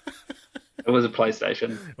 It was a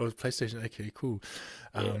PlayStation. It was PlayStation. Okay, cool.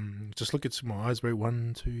 Yeah. Just look into my eyes, bro.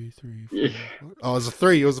 1, 2, 3, 4. Yeah. Oh, it was a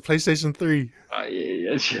 3. It was a PlayStation 3. Oh, yeah,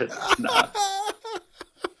 yeah, shit. Nah.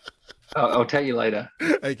 I'll tell you later.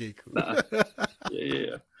 Okay, cool. Nah. Yeah,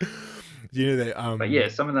 yeah. You know that But yeah,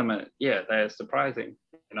 some of them are, yeah, they're surprising,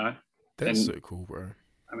 you know? that's And so cool, bro.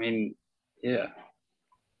 I mean, yeah,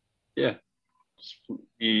 yeah.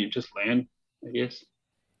 You just learn, I guess.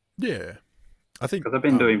 Yeah. I think Because I've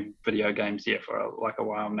been doing video games, yeah, for like a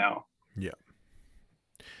while now. yeah.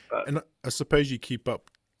 But And I suppose you keep up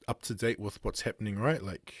to date with what's happening, right?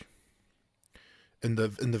 Like in the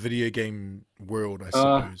video game world, I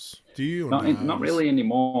suppose. Do you or not really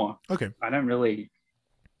anymore. Okay. I don't really.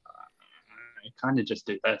 I kind of just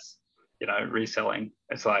do this, you know, reselling.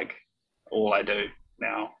 It's like all I do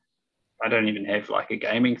now. I don't even have like a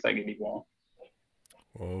gaming thing anymore,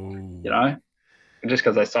 Oh. you know. And just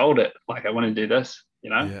because I sold it, like I want to do this,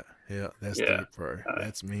 you know. Yeah, yeah, that's Yeah, dope, bro.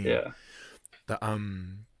 That's me. yeah, The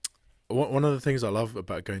one of the things I love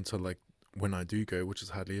about going to, like, when I do go, which is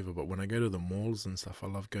hardly ever, but when I go to the malls and stuff, I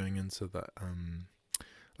love going into the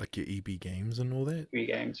like your EB Games and all that. free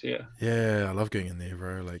games, yeah, Yeah, I love going in there,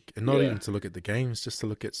 bro. Like, and not yeah, even to look at the games, just to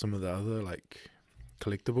look at some of the other like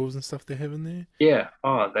collectibles and stuff they have in there. yeah.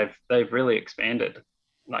 Oh, they've really expanded,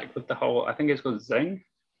 like with the whole. I think it's called Zing.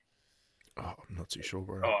 Oh, I'm not too sure,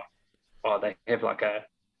 bro. Oh, oh, they have like a.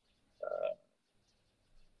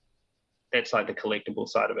 That's like the collectible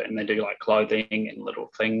side of it, and they do like clothing and little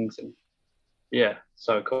things, and yeah,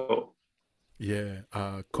 so cool. Yeah,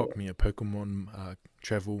 caught me a Pokemon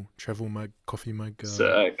travel mug, coffee mug.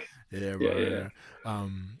 Sick. Yeah, Yeah, bro. yeah.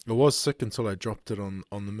 It was sick until I dropped it on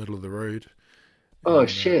the middle of the road, Oh and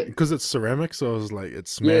shit. because it's ceramic, so I was like, it Yeah,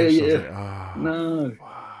 smashed. I was yeah. like, ah, No,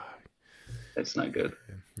 fuck. that's not good.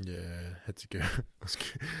 Yeah, had to go.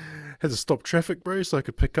 Had to stop traffic, bro, so I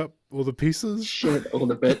could pick up all the pieces. Shit, all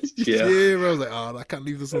the bits. Yeah, Yeah. bro. I was like, oh, I can't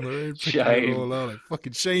leave this on the road. Picking it Shame. all out, like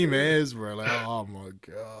fucking shame as, bro. Like, oh my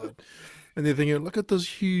god. And they're thinking, look at this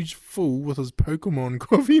huge fool with his Pokemon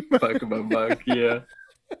coffee mug. Pokemon mug. Yeah.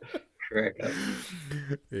 Cracker.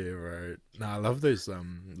 Yeah, right. Nah, I love those.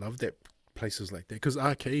 Love that places like that because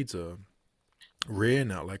arcades are rare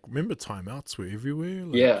now. Like, remember timeouts were everywhere.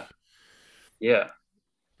 Like, Yeah. Yeah.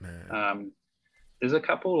 man. There's a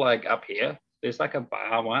couple like up here. There's like a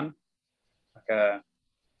bar one, like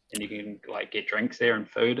and you can like get drinks there and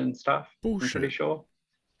food and stuff. I'm Bullshit. pretty sure.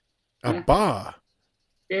 A Yeah. bar,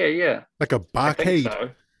 Yeah, yeah. like a I think barcade.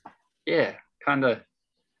 so. Yeah, kind of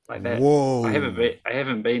like that. Whoa. I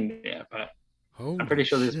haven't been there, but Holy I'm pretty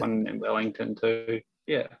sure there's shit. one in Wellington too.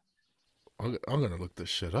 Yeah. I'm gonna look this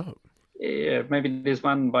shit up. Yeah, maybe there's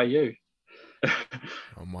one by you.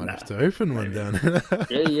 I might Nah, have to open one maybe. down.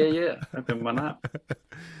 Yeah. Open one up.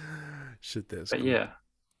 Shit, that's But cool. yeah,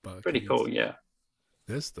 pretty Barcades. cool. Yeah.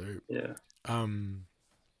 That's dope. Yeah.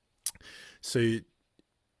 So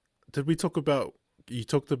did we talk about? You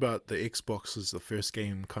talked about the Xbox as the first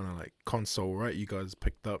game, kind of like console, right? You guys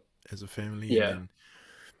picked up as a family. Yeah. And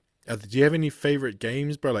then, do you have any favorite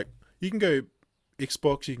games, bro? Like, you can go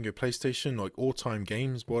Xbox, you can go PlayStation, like all-time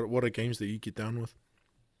games. What are games that you get down with?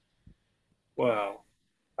 Well,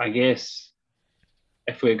 I guess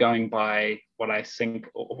if we're going by what I sink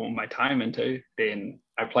all my time into, then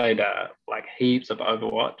I played like heaps of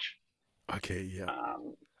Overwatch. Okay, yeah.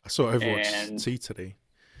 I saw Overwatch And T today.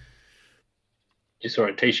 you saw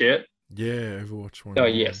a T-shirt. Yeah, Overwatch one. Oh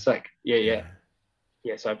yeah, sick. Yeah.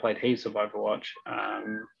 So I played heaps of Overwatch,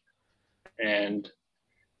 and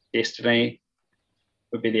Destiny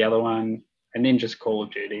would be the other one, and then just Call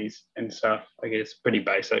of Duties and stuff. I guess pretty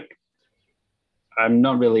basic. I'm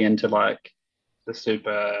not really into like the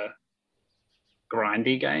super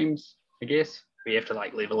grindy games. I guess we have to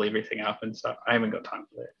like level everything up and stuff. I haven't got time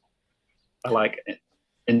for that. I like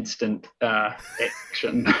instant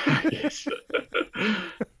action. I guess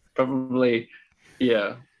probably,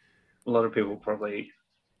 yeah. A lot of people probably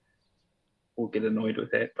will get annoyed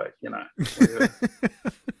with that, but you know, whatever.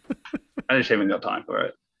 I just haven't got time for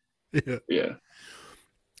it. Yeah. Yeah.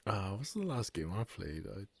 What's the last game I played?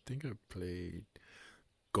 I think I played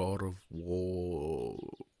God of War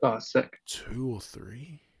Oh, sick. 2 or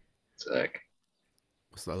 3. Sick.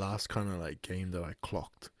 Was the last kind of like game that I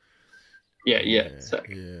clocked. Yeah, yeah, Yeah, sick.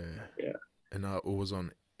 yeah. Yeah. And it was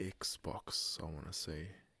on Xbox, I want to say.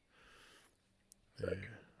 Sick.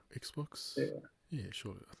 Yeah. Xbox? Yeah. Yeah,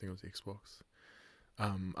 sure. I think it was Xbox.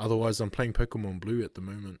 Otherwise, I'm playing Pokemon Blue at the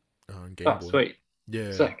moment on Game Oh, Boy. sweet.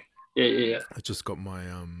 Yeah. Sick. Yeah, yeah, yeah. I just got my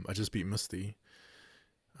I just beat Misty.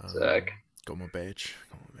 Sick. Got my badge.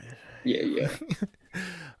 Yeah, yeah.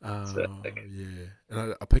 Sick. Yeah.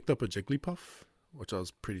 And I picked up a Jigglypuff, which I was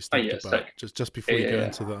pretty Oh, stoked yeah, about. sick. Just before Yeah, you go yeah.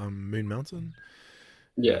 into the Moon Mountain.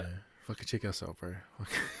 Yeah. Fucking check us out, bro.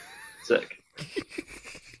 Sick.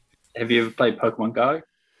 Have you ever played Pokemon Go?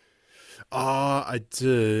 I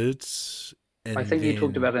did. And I think you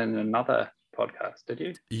talked then, about it in another podcast, did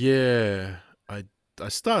you? yeah, I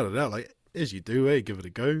started out like as you do, give it a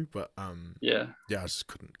go. But Yeah. yeah, I just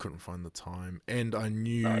couldn't find the time, and I Oh,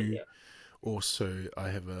 knew yeah. also I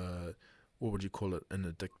have a, what would you call it, an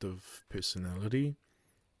addictive personality,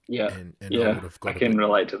 Yeah. and I Yeah. would have I got a can bit,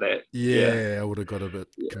 relate to that. Yeah. yeah, I would have got a bit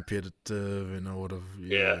Yeah. competitive, and I would have,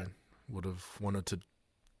 Yeah. would have wanted to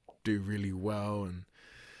do really well, and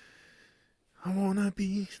I wanna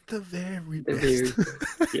be the very The very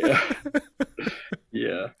best. Yeah.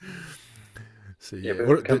 Yeah. So Yeah, yeah,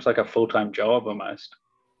 but it becomes like a full-time job almost.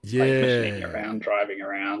 Like machining yeah, around, driving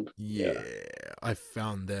around. yeah. Yeah. I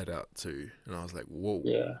found that out too, and I was like, "Whoa,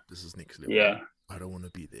 Yeah. this is next level. Yeah. I don't want to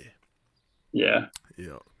be there." Yeah.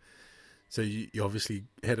 Yeah. So you obviously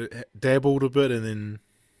dabbled a bit, and then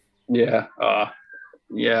Yeah.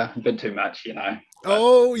 Yeah. A bit too much, you know. But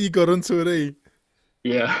oh, you got into it, eh?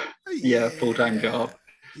 yeah. Yeah. Full-time Yeah, job.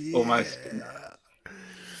 Almost yeah.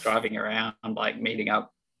 driving around, like meeting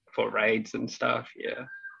up for raids and stuff. Yeah.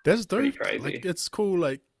 That's Pretty dope. Like crazy. it's cool.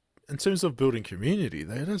 Like in terms of building community,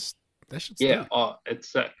 that shit's Yeah. dope. Oh, it's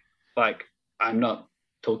sick. Like, I'm not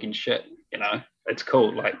talking shit, you know. It's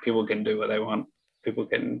cool. Like, people can do what they want. People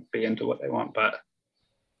can be into what they want, but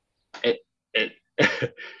it it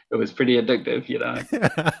it was pretty addictive, you know.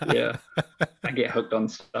 Yeah. I get hooked on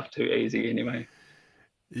stuff too easy anyway.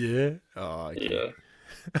 Yeah. Oh, okay. Yeah.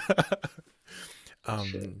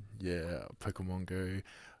 Shit. Yeah, Pokemon Go.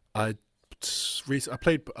 I I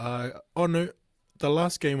played. Oh no, the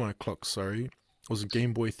last game I clocked. Sorry, was a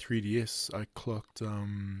Game Boy 3DS. I clocked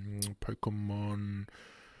Pokemon.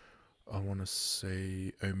 I want to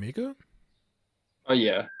say Omega. Oh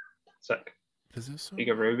yeah. Sick. Is this so?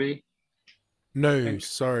 Giga Ruby, I No, think.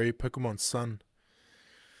 sorry, Pokemon Sun.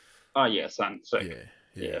 Oh yeah, Sun. Sick. Yeah,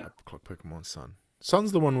 yeah. Yeah. I clocked Pokemon Sun.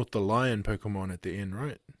 Sun's the one with the lion Pokemon at the end,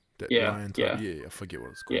 right? That Yeah. lion type. Yeah. Yeah, I forget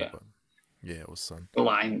what it's called, Yeah. but yeah, it was Sun.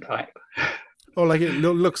 Line type. Oh, like it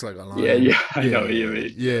looks like a lion. Yeah, yeah. I Yeah, know what you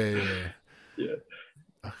mean. yeah. Yeah.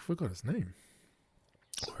 I forgot his name.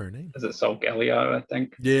 Or her name. Is it Sol Galio, I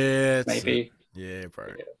think? Yeah, it's it. Maybe. Yeah, bro.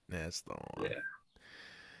 Yeah. That's the one. Yeah.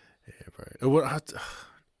 Yeah, bro. What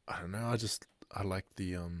I don't know. I like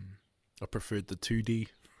the I preferred the 2D.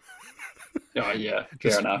 Oh yeah. Fair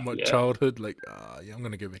Just enough. my Yeah. childhood. Like, yeah, I'm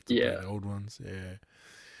gonna go back to play Yeah. the old ones. Yeah.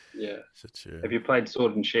 Yeah. Shit, yeah. Have you played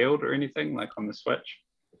Sword and Shield or anything like on the Switch?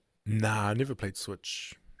 Nah, I never played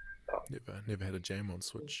Switch. Oh. Never had a jam on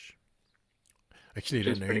Switch. Actually, I Which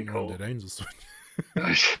is don't know pretty anyone cool. that owns a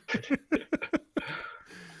Switch.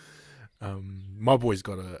 My boy's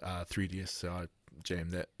got a 3DS, so I jam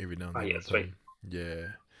that every now and Oh then yeah, with sweet. him. Yeah.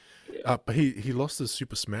 Yeah. But he lost his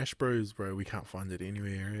Super Smash Bros, bro. We can't find it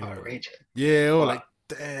anywhere. Oh, Like, Reg. yeah, Well, like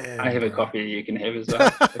damn. I have a bro. copy you can have as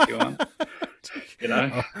well if you want. You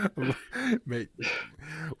know, Oh, mate,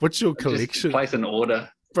 what's your just collection, place an order.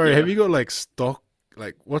 bro? Yeah. Have you got like stock?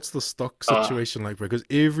 Like, what's the stock Uh, situation like, bro? Because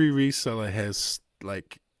every reseller has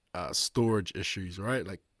like storage issues, right?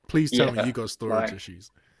 Like, please tell me Yeah. you got storage Like,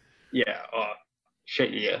 issues. yeah. Oh,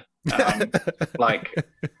 shit. Yeah. Like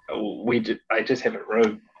I just have a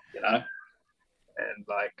room, you know, and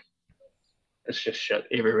like it's just shit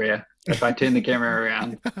everywhere. If I turn the camera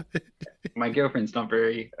around, my girlfriend's not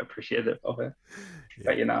very appreciative of it,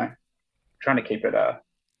 but you know, trying to keep it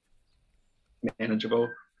manageable, you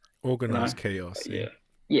know. Organized chaos. But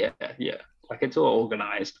yeah. Like it's all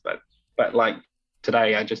organized, but like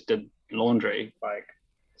today I just did laundry, like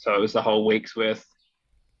so it was the whole week's worth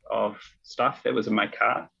of stuff that was in my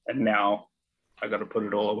cart, and now I got to put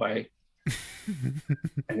it all away, and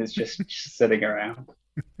it's just sitting around.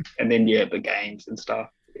 And then the games and stuff.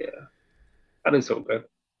 Yeah, that is all good.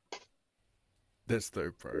 That's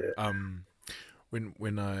dope, bro. Yeah.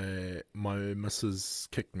 when I my missus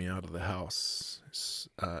kicked me out of the house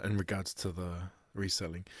in regards to the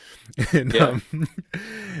reselling, and Yeah.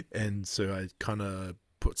 and so I kind of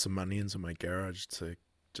put some money into my garage to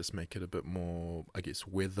just make it a bit more, I guess,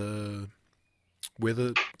 weather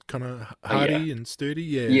kind of Oh yeah. hardy and sturdy.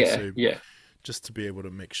 Yeah, Yeah. so Yeah. just to be able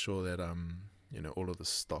to make sure that all of the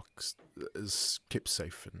stocks is kept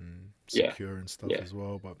safe and Yeah. secure and stuff Yeah. as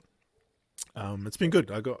well. But it's been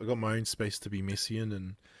good. I got my own space to be messy in,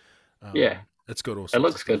 and Yeah. it's got all It sorts of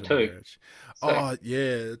looks stuff good in the too. garage. Sick. Oh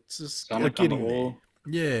yeah, it's just Sonic on the getting there. wall.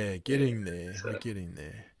 Yeah, Yeah. getting there. We're So, getting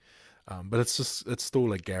there. But it's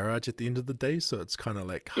still a garage at the end of the day, so it's kind of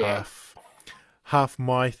like yeah. half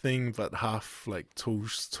my thing, but half like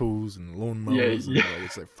tools and Yeah. lawnmowers, Yeah. and like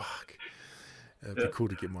it's like fuck. It'd be Yeah. cool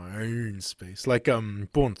to get my own space. Like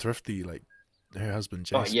Born Thrifty, like her husband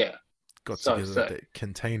Oh Jason yeah. got So together sick. that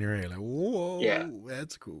container area. Like, Yeah. whoa,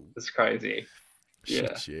 that's cool. It's crazy.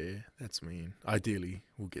 Yeah. Shit, yeah, that's mean. Ideally,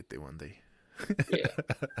 we'll get there one day. Yeah.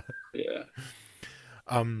 Yeah.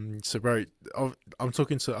 So bro, I'm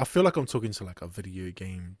talking to. I feel like I'm talking to like a video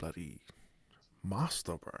game bloody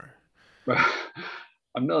master, bro. Bro,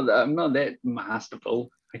 I'm not that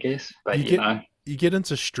masterful, I guess, but You you get know. you get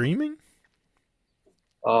into streaming?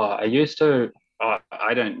 Oh, I used to. Oh,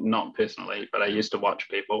 I don't, not personally, but I used to watch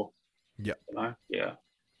people. Yeah. You know. Yeah.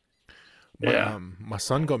 My Yeah. my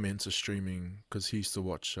son got me into streaming because he used to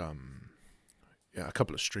watch yeah, a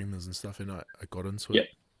couple of streamers and stuff, and I got into Yeah. it.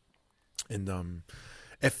 And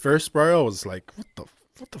at first, bro, I was like,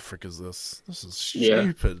 what the frick is this? This is Yeah.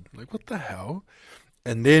 stupid. Like, what the hell?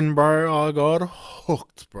 And then, bro, I got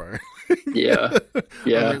hooked, bro. Yeah. I was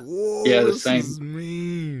Yeah. like, whoa, Yeah. The this same. is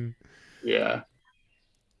mean. Yeah.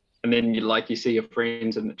 And then you see your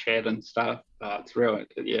friends in the chat and stuff. Oh, it's real.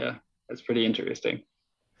 Yeah. It's pretty interesting.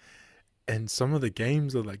 And some of the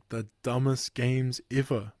games are like the dumbest games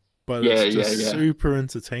ever, but Yeah. it's Yeah. just Yeah. super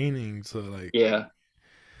entertaining to like Yeah.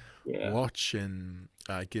 Yeah. watch and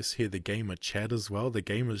I guess hear the gamer chat as well. The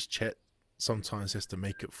gamers chat sometimes has to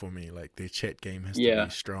make it for me. Like their chat game has to be Yeah.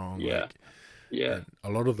 strong. Yeah. Like, Yeah. and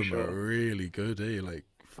a lot of For them are sure. really good. Like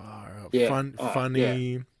far out, Yeah. Oh, yeah.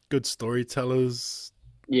 funny, good storytellers.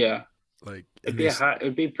 Yeah. Like It'd and be a this, hard.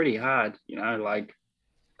 It'd be pretty hard, like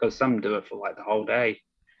because some do it for like the whole day,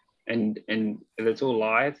 and it's all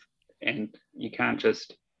live, and you can't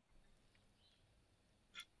just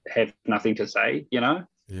have nothing to say. yeah,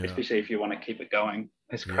 Especially if you want to keep it going.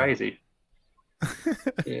 It's yeah, crazy.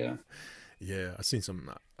 Yeah. yeah. I've seen some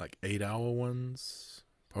like 8 hour ones.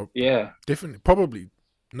 Yeah. Definitely, probably,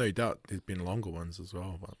 no doubt. There's been longer ones as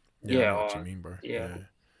well, but yeah, I Yeah. know what you mean, bro. Yeah. Yeah,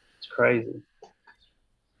 It's crazy.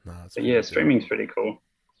 nah, it's But yeah, pretty dope. streaming's pretty cool.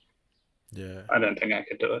 Yeah. I don't think I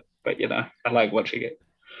could do it, but I like watching it.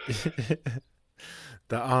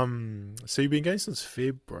 So you've been going since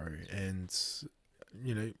Feb, bro, and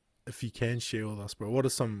you know, if you can share with us, bro, what are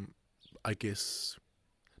some, I guess,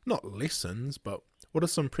 not lessons, but what are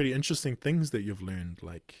some pretty interesting things that you've learned,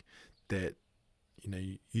 like that,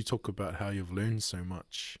 you talk about how you've learned so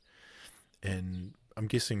much, and I'm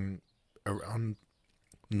guessing around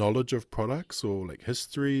knowledge of products or like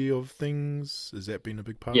history of things, has that been a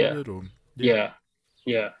big part of Yeah. it, or yeah, Yeah.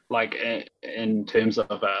 Yeah. Like in terms of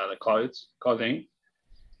the clothing.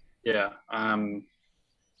 Yeah.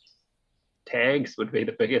 Tags would be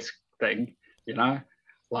the biggest thing, you know,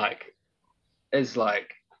 like it's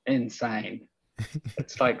like insane.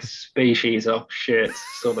 It's like species of shirts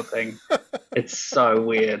sort of thing. It's so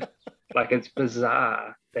weird. Like it's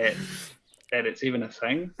bizarre that it's even a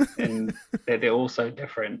thing and that they're all so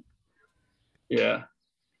different. Yeah.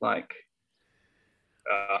 Like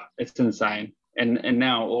it's insane. And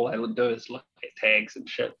now all I would do is look at tags and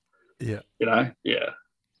shit, yeah, Yeah.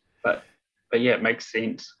 But yeah, it makes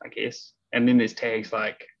sense, I guess. And then there's tags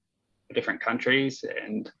like for different countries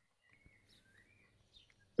and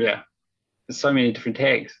yeah, there's so many different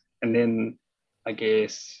tags. And then I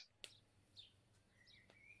guess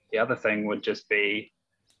the other thing would just be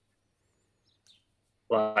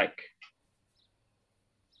like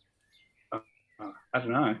I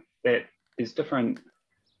don't know, that there's different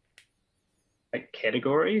like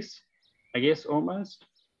categories, I guess, almost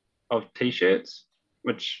of t-shirts,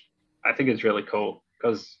 which I think is really cool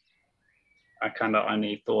because I kind of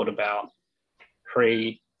only thought about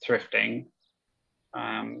pre-thrifting,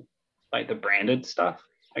 like the branded stuff,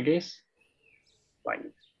 I guess,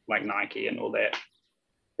 like Nike and all that.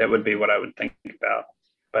 That would be what I would think about.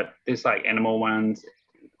 But there's like animal ones,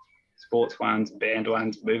 sports ones, band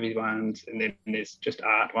ones, movie ones, and then there's just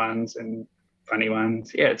art ones and funny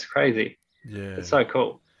ones. Yeah, it's crazy. yeah. It's so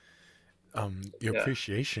cool. Your Yeah,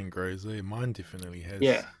 appreciation grows there. Mine definitely has.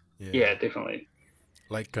 yeah, Yeah. yeah, definitely.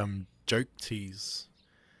 like joke tees.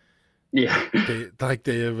 Yeah.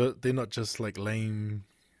 They're not just like lame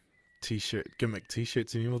t-shirt gimmick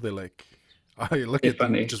t-shirts anymore. They're like, I look They're at them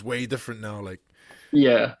funny. just way different now. Like,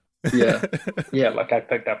 Yeah. Yeah. Yeah. Like I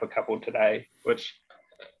picked up a couple today, which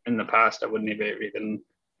in the past I would never even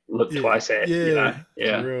look yeah, twice at, yeah, for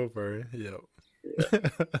Yeah. real, bro. Yeah. Yeah.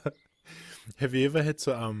 Have you ever had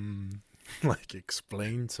to like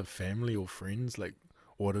explain to family or friends like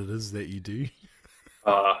what it is that you do?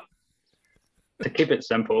 Uh, to keep it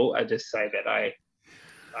simple, I just say that I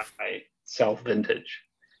sell vintage,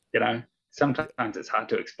 you know. Yeah, Sometimes it's hard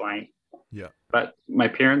to explain. yeah, But my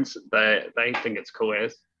parents, they think it's cool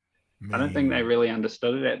as. I don't think they man. really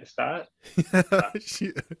understood it at the start, but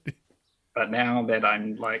Shit. now that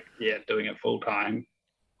I'm like, yeah, doing it full time,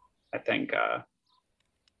 I think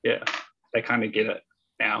yeah, they kind of get it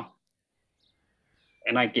now.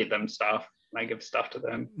 And I get them stuff. I give stuff to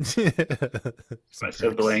them, Some my perks.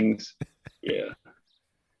 siblings. Yeah.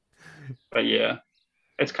 But yeah,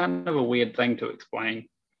 it's kind of a weird thing to explain,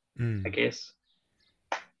 I Mm. guess.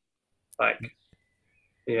 Like,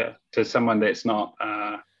 yeah, to someone that's not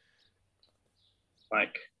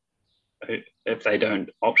like if they don't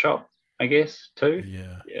op shop, I guess too.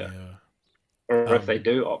 Yeah, Yeah. yeah. Or if they Um,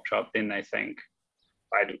 do op shop, then they think,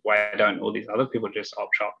 why don't all these other people just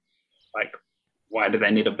op shop? Like, why do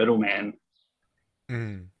they need a middleman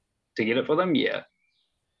mm, to get it for them? Yeah.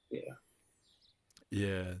 Yeah.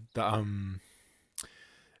 yeah.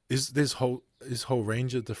 There's whole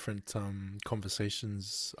range of different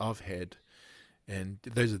conversations I've had, and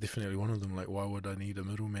those are definitely one of them. Like, why would I need a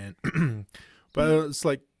middleman? But it's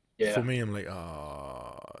like for Yeah. me, I'm like,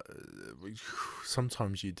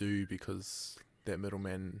 sometimes you do because that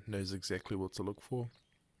middleman knows exactly what to look for,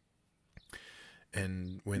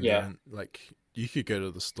 and when they're Yeah. in, like, you could go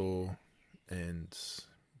to the store and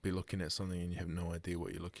be looking at something and you have no idea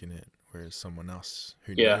what you're looking at, whereas someone else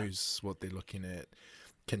who Yeah. knows what they're looking at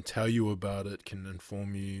can tell you about it, can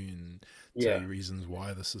inform you and tell Yeah. you reasons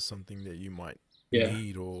why this is something that you might Yeah.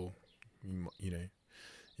 need, or you know,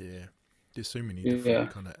 yeah. There's so many different Yeah.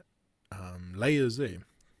 kind of layers there,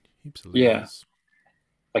 heaps of Yeah. layers.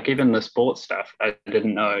 Like even the sports stuff, I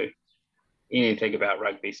didn't know anything about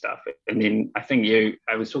rugby stuff. And then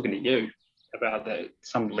I was talking to you about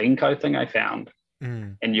some Lenko thing I found,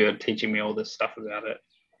 Mm. and you're teaching me all this stuff about it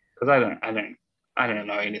because I don't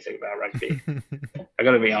know anything about rugby. I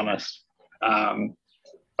got to be honest,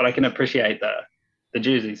 but I can appreciate the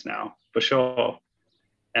jerseys now for sure,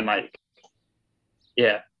 and like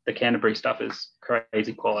yeah, the Canterbury stuff is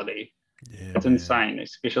crazy quality. Yeah, It's man. insane,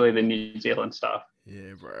 especially the New Zealand stuff,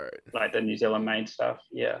 Yeah, bro. like the New Zealand made stuff.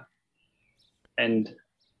 Yeah, and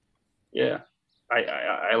yeah,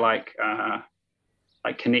 I like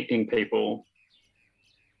connecting people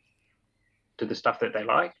to the stuff that they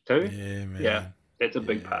like too. Yeah, Yeah, man. that's a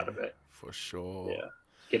big part Yeah, of it. for sure. Yeah,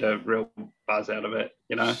 get a real buzz out of it.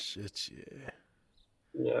 Shit, yeah.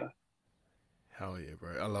 Yeah, Hell yeah,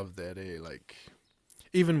 bro. I love that, eh? Like,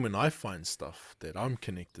 even when I find stuff that I'm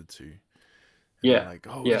connected to, and I'm yeah, like,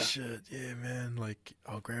 holy yeah, shit, yeah, man, like,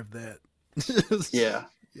 I'll grab that. yeah,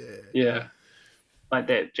 Yeah. yeah. Like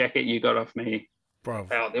that jacket you got off me. Bro,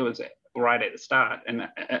 Oh, there was right at the start, and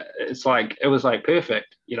it's like it was like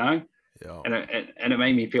perfect, yeah. and it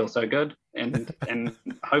made me feel so good, and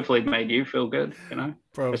hopefully made you feel good.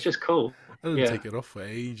 Bro, It's just cool. I didn't Yeah, take it off for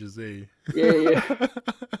ages, eh? yeah, yeah.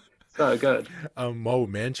 So good. My old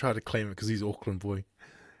man tried to claim it because he's Auckland boy.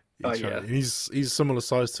 He Oh tried, yeah, and he's similar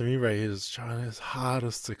size to me, right? He's trying his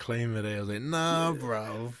hardest to claim it. Eh? I was like, nah,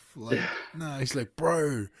 bro, like, yeah. nah. He's like,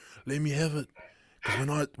 bro, let me have it, because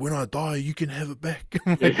when I die, you can have it back.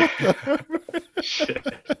 I'm like, Yeah. what the? Shit.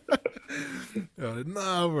 I'm like,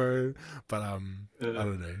 nah, bro. But I Uh,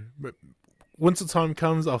 don't know. But once the time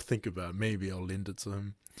comes, I'll think about it. Maybe I'll lend it to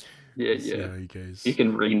him. yeah, See yeah. how he You goes.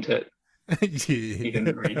 can rent it. You Yeah.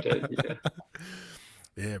 can rent it. Yeah,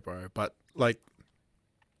 Yeah, bro. But like,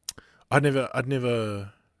 I'd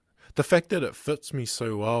never. The fact that it fits me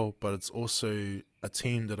so well, but it's also a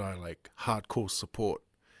team that I like hardcore support,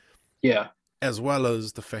 yeah, as well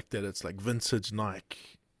as the fact that it's like vintage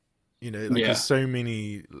Nike. Like there's yeah, so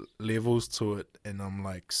many levels to it, and I'm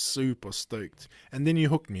like super stoked. And then you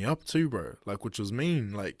hooked me up too, bro. Like, which was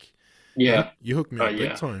mean. Like, yeah. you hooked me Oh up big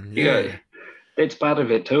yeah. time. Yeah, Yeah, that's part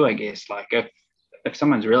of it too, I guess. Like if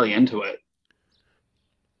someone's really into it,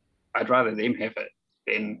 I'd rather them have it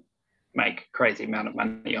than make crazy amount of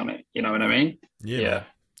money on it. You know what I mean? yeah, Yeah. man.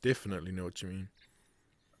 Definitely know what you mean.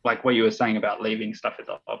 Like what you were saying about leaving stuff at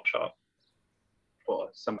the op shop for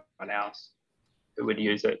someone else who would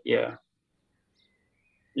use it. Yeah.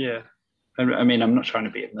 Yeah. I mean, I'm not trying to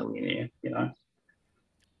be a millionaire.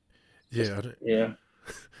 Just Yeah, I don't, yeah,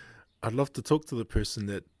 I'd love to talk to the person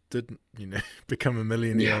that did, become a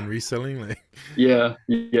millionaire on yeah, reselling. Like, yeah.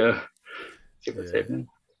 See what's yeah, happening.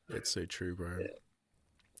 it's so true, bro. Yeah,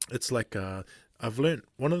 It's like I've learned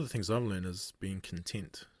one of the things I've learned is being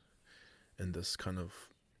content in this kind of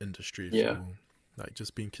industry, if you yeah, will. Like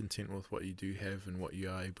just being content with what you do have and what you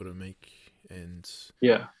are able to make, and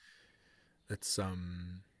yeah, it's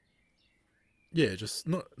yeah, just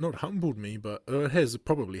not humbled me, but it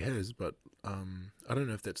probably has, but I don't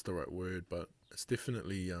know if that's the right word, but it's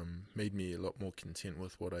definitely made me a lot more content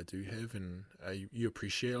with what I do have, and you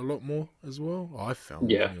appreciate a lot more as well. I found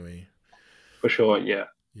yeah, anyway. for sure. Yeah,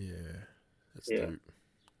 Yeah, that's yeah, dope.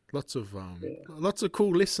 Lots of yeah,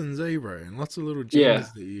 cool lessons, eh, bro, and lots of little yeah,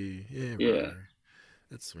 gems that yeah, bro. yeah,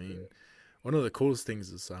 That's mean. One of the coolest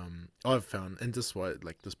things is I've found, and just why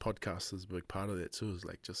like this podcast is a big part of that too, is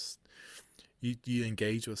like just you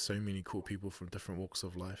engage with so many cool people from different walks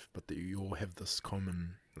of life, but that you all have this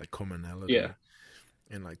yeah, commonality,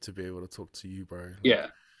 and like to be able to talk to you, bro. Like, yeah.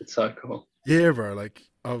 It's so cool. yeah, bro. Like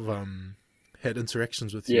I've had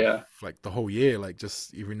interactions with you Yeah, like the whole year, like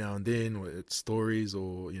just every now and then, where it's stories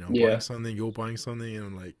or buying yeah, something, you're buying something,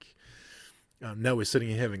 and like now we're sitting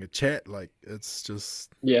here having a chat. Like it's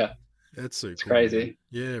just yeah. it's so It's cool, man. crazy.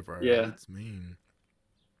 Yeah, bro. Yeah, That's mean.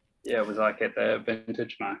 yeah. It was like at the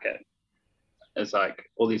vintage market. It's like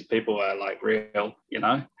all these people are like real,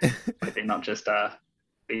 like they're not just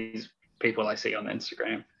these people I see on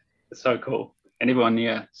Instagram. It's so cool, and everyone,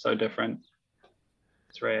 yeah, so different.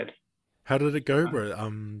 It's rad. How did it go, bro?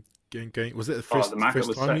 Going was it the Oh, the market first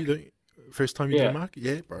was time sick. you did a Yeah, market?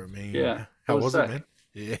 Yeah, bro. Man, yeah, it how was was it, sick. man?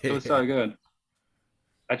 Yeah, It was so good.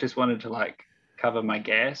 I just wanted to like cover my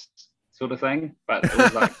gas sort of thing, but it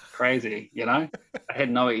was like crazy. I had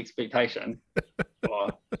no expectation,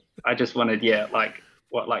 or I just wanted, yeah, like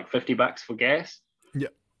what, like $50 for gas. yeah.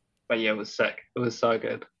 But yeah, it was sick. It was so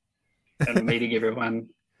good, and meeting everyone,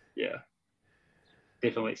 yeah,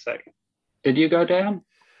 definitely sick. Did you go down?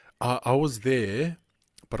 I was there,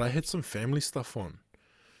 but I had some family stuff on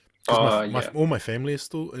because Oh yeah, all my family is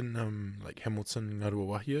still in like Hamilton,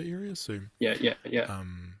 Ngaruawahia area, so yeah.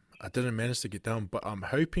 I didn't manage to get down, but I'm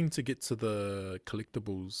hoping to get to the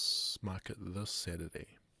collectibles market this Saturday.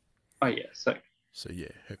 Oh yeah, sick, So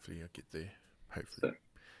yeah, hopefully I'll get there. Hopefully, sick.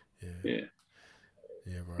 yeah, Yeah,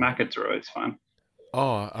 yeah, bro. markets are always fun.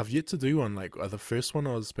 Oh, I've yet to do one. Like the first one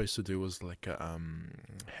I was supposed to do was like a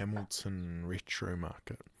Hamilton retro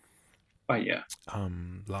market. Oh yeah,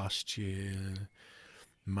 Last year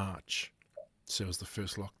March. So it was the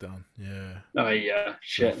first lockdown. Yeah. oh yeah,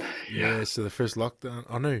 So shit, yeah. yeah. So the first lockdown.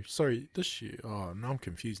 Oh no, sorry, this year. Oh, no, I'm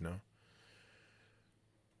confused now.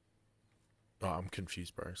 Oh, I'm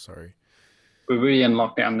confused, bro. Sorry. Were we in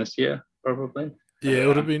lockdown this year? Probably. I Yeah, don't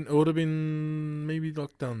know. it would have been maybe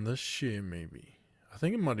lockdown this year, maybe. I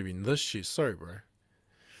think it might have been this year. Sorry, bro.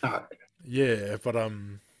 Oh, Yeah, but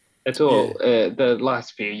it's yeah, all the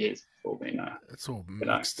last few years. It's all been it's all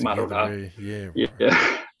mixed muddled together, up. eh? Yeah, bro.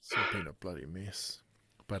 Yeah, It's all been a bloody mess.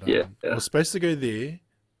 But yeah, I yeah, was supposed to go there,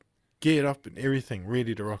 get up and everything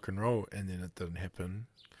ready to rock and roll, and then it didn't happen.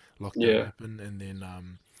 Lockdown yeah, happened, and then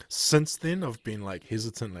since then I've been like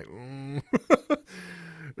hesitant, like,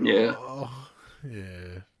 yeah. oh,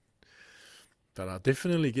 yeah. But I'll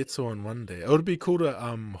definitely get to one day. It would be cool to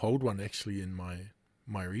hold one actually in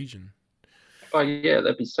my region. Oh yeah,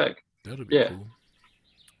 that'd be sick. That'd be Yeah, cool.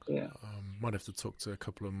 yeah. Might have to talk to a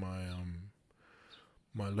couple of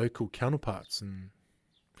my local counterparts and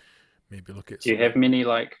maybe look at Do you some. have many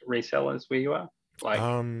like resellers where you are? Like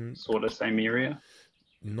Um, sort of same area?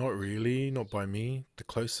 Not really, not by me. The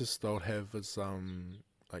closest I'll have is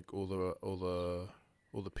like all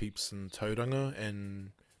the peeps in Tauranga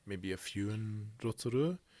and maybe a few in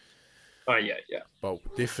Rotorua, Oh yeah, yeah,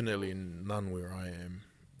 but definitely none where I am.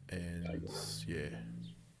 And yeah,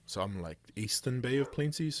 so I'm like Eastern Bay of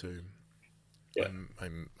Plenty, so yeah.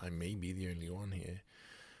 I may be the only one here,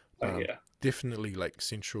 Oh but I'm yeah. definitely like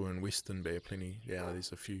Central and Western Bay of Plenty. Yeah,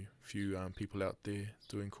 there's a few people out there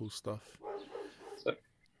doing cool stuff. Sick,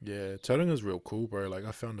 Yeah, Tauranga's real cool, bro. Like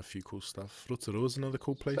I found a few cool stuff. Rotorua's another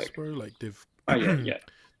cool place, sick. bro. Like they've Oh yeah, yeah.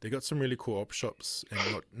 they got some really cool op shops,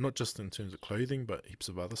 and not just in terms of clothing, but heaps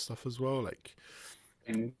of other stuff as well, like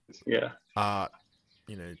And yeah, art,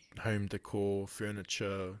 home decor,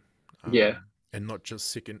 furniture, yeah, and not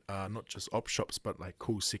just op shops, but like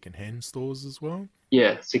cool second hand stores as well.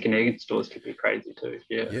 yeah. Second-hand stores could be crazy too.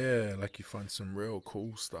 Yeah, Yeah, like you find some real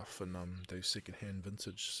cool stuff in those second hand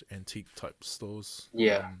vintage antique type stores.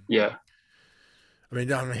 yeah, yeah, I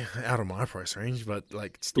mean, out of my price range, but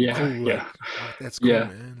like it's still yeah, cool. yeah, Like, that's cool, yeah.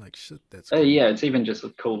 man. Like shit, that's cool. Yeah, it's even just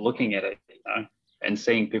cool looking at it. and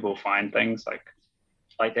seeing people find things like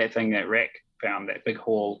that thing that Rack found, that big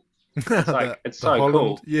haul. It's like it's the so Holland,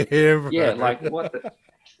 cool. yeah, bro. Yeah, like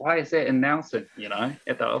why is that in Nelson,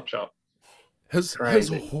 at the op shop?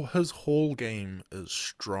 Crazy. His haul game is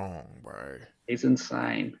strong, bro. He's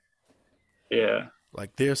insane. Yeah.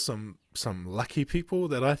 Like there's some lucky people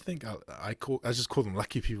that I think I just call them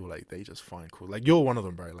lucky people. Like they just find cool. Like you're one of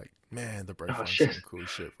them, bro. Like man, the bro Oh finds shit. some cool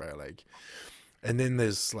shit, bro. Like, and then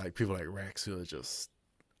there's like people like Rax who are just,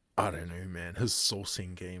 I don't know, man. His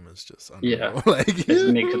sourcing game is just Yeah. unreal. Like It's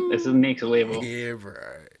the next level. yeah, bro.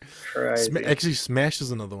 Crazy. Actually, Smash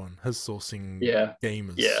is another one. His sourcing Yeah. game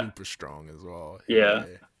is Yeah. super strong as well. Yeah.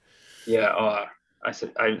 Yeah. Oh, I've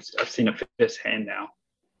seen it firsthand now.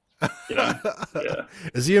 Yeah.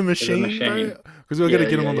 Is he a machine, bro? Because we're gonna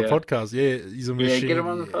get him on the podcast. Yeah, he's a machine. Yeah, get him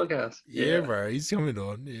on the podcast. Yeah, bro, he's coming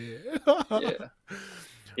on. Yeah.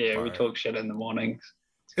 Yeah, we talk shit in the mornings.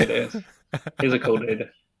 It's good as. He's a cool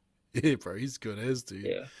dude. Yeah, bro, he's good as dude.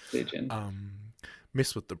 Yeah, legend.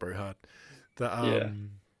 Mess with the bro hard.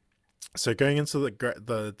 So going into the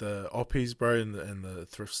oppies, bro, and the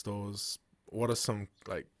thrift stores. What are some,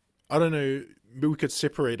 like, I don't know, but we could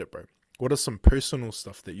separate it, bro. What are some personal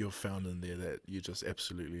stuff that you've found in there that you just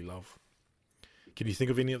absolutely love? Can you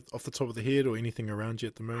think of any off the top of the head, or anything around you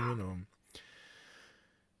at the moment?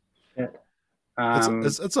 Or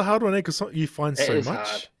it's a hard one, because you find so much.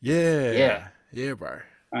 Hard. Yeah, bro.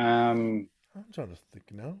 I'm trying to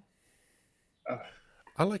think now.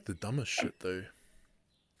 I like the dumbest shit though.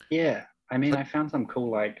 Yeah, I mean, I found some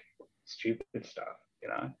cool, like, stupid stuff.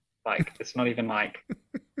 Like it's not even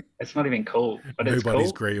cool, but it's cool.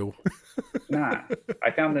 Nobody's grail. Nah,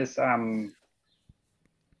 I found this. I'll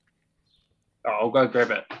go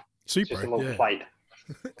grab it. Sweet, just bro. A little plate.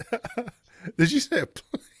 Did you say a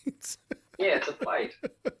plate? Yeah, it's a plate.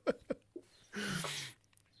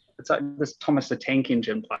 It's like this Thomas the Tank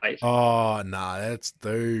Engine plate. Oh, nah, that's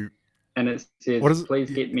dope. And it says,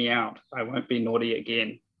 "Please get me out. I won't be naughty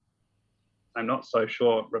again." I'm not so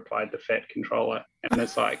sure, replied the fat controller. And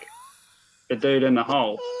it's like the dude in the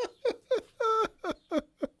hole.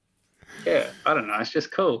 Yeah, I don't know. It's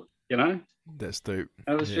just cool, That's dope.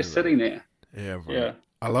 I was just sitting there. Yeah, bro. Yeah.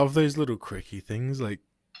 I love those little quirky things, like.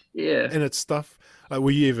 Yeah. And it's stuff. Like,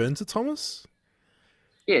 were you ever into Thomas?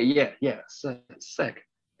 Yeah. Sick.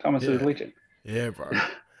 Thomas is legend. Yeah, bro.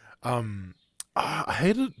 I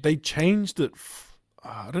hated they changed it.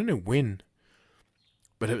 I don't know when,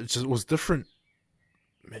 but it was different.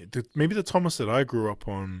 Maybe the Thomas that I grew up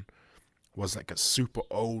on was like a super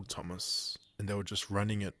old Thomas, and they were just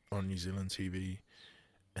running it on New Zealand TV.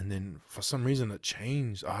 And then for some reason it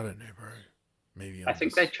changed. I don't know, bro. Maybe I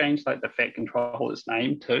think they changed like the fat controller's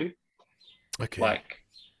name too. Okay. Like,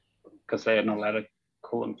 because they're not allowed to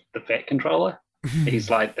call him the fat controller. He's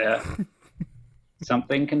like the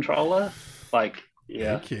something controller. Like,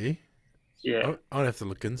 yeah. Okay. Yeah. I'd have to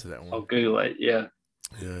look into that one. I'll Google it. Yeah.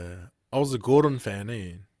 Yeah. I was a Gordon fan,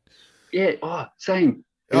 eh? Yeah. Oh, same.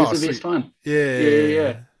 It was the best one.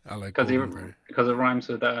 Yeah. I like Gordon, bro. Because it rhymes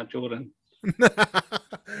with Jordan. No,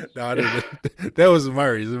 I didn't. That was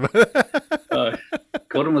Murray's.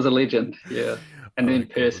 Gordon was a legend. Yeah. And then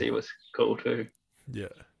Percy was cool too. Yeah.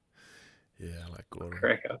 Yeah, I like Gordon.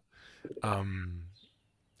 Cracker.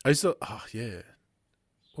 I used to, yeah.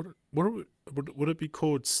 Would it be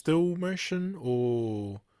called still motion,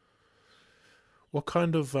 or what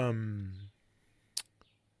kind of I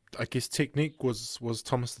guess technique was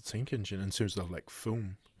Thomas the Tank Engine in terms of like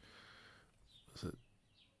film? Was it?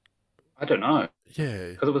 I don't know. Yeah,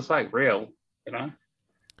 because it was like real,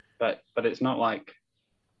 but it's not like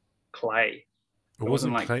clay. It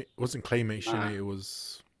wasn't like wasn't claymation. Nah. It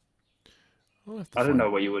was. I don't know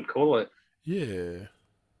what you would call it. Yeah,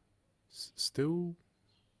 still.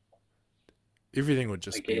 Everything would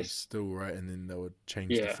just be still, right? And then they would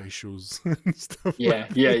change the facials and stuff. Yeah.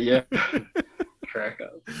 Crack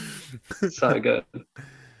up. So good.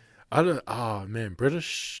 Man,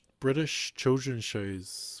 British children's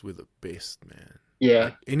shows were the best, man. Yeah.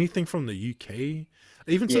 Like anything from the UK,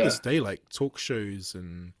 even to this day, like talk shows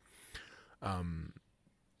and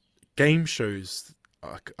game shows.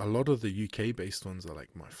 Like a lot of the UK based ones are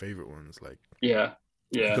like my favorite ones. Like yeah.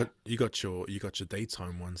 You got your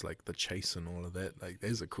daytime ones like The Chase and all of that. Like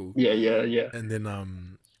those are cool. Yeah. And then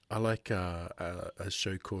I like a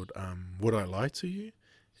show called Would I Lie to You?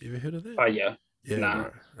 You ever heard of that? Oh yeah. Yeah, nah.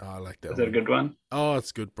 Oh, I like that. Is that a good one? Oh,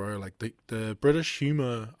 it's good, bro. Like the British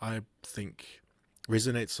humor, I think,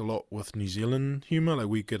 resonates a lot with New Zealand humor. Like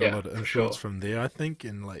we get a lot of influence from there, I think,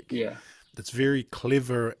 and like it's very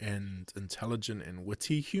clever and intelligent and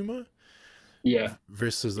witty humor. Yeah.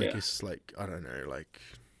 Versus, I guess, like I don't know, like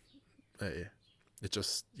it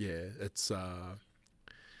just, it's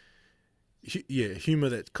humor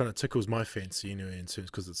that kind of tickles my fancy anyway, in terms,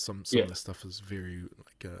 because it's some Yeah. of the stuff is very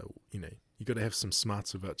like you got to have some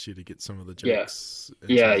smarts about you to get some of the Yeah. jokes.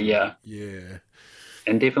 Yeah. Yeah.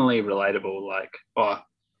 And definitely relatable, like, not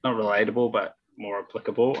relatable, but more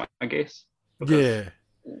applicable, I guess, because Yeah.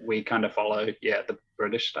 we kind of follow, the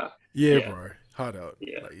British stuff. Yeah, Yeah. bro. Hard out.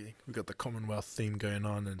 Yeah. Like we got the Commonwealth theme going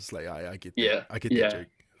on, and it's like I get that. Yeah. I get that Yeah. joke.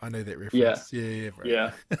 I know that Yeah. reference. Yeah, bro.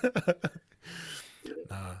 Yeah.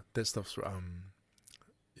 Nah, that stuff's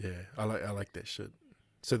yeah, I like that shit.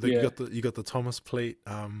 So Yeah. you got the Thomas plate.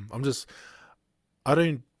 I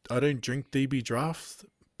don't drink DB draft,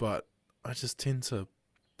 but I just tend to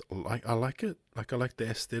I like it. Like I like the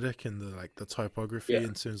aesthetic and the typography Yeah.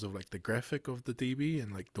 in terms of like the graphic of the DB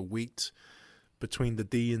and like the wheat between the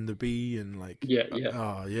D and the B, and like Yeah. Yeah.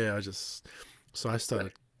 oh yeah, so I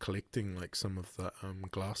started collecting like some of the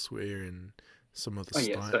glassware and some of the Oh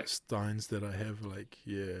yeah. Sick. steins that I have, like,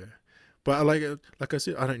 yeah. But I like it. Like I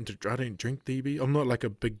said, I don't drink DB. I'm not like a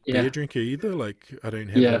big beer Yeah. drinker either. Like I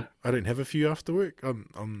Yeah. don't have a few after work. I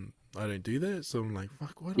don't do that. So I'm like,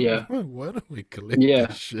 fuck. Yeah. Why do we collect Yeah.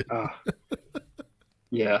 this shit?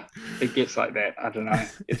 Yeah. It gets like that. I don't know.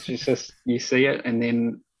 It's just you see it, and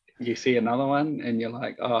then you see another one, and you're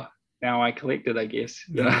like, oh, now I collect it, I guess.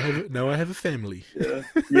 Now I have a family. Yeah.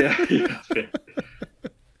 Yeah. Yeah.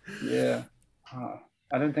 Yeah.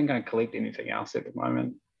 I don't think I collect anything else at the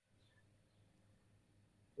moment.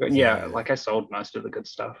 But yeah, like I sold most of the good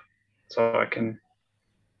stuff, so I can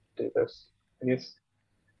do this, I guess.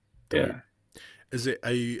 Dope. Yeah.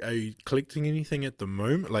 Are you collecting anything at the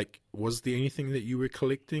moment? Like, was there anything that you were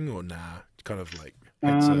collecting, or nah? Kind of like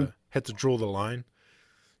had to draw the line.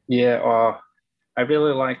 Yeah. I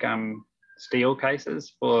really like steel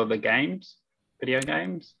cases for the games, video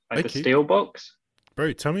games, like the steel books.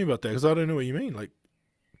 Bro, tell me about that, because I don't know what you mean. Like,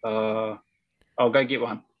 I'll go get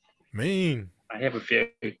one. Mean. I have a few.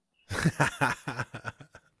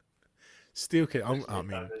 Steel case. I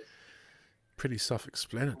mean, pretty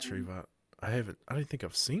self-explanatory, but I don't think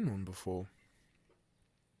I've seen one before.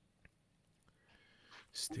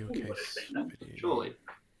 Steel case video. Surely.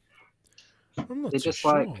 I'm not They're too just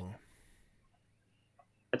sure.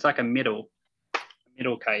 It's like a metal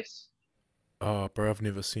case. Oh, bro, I've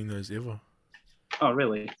never seen those ever. Oh,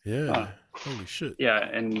 really? Yeah. Holy shit. Yeah,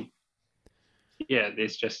 and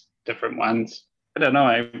there's just different ones. I don't know.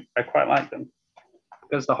 I quite like them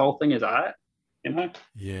because the whole thing is art, you know?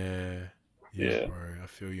 Yeah, bro. I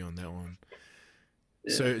feel you on that one.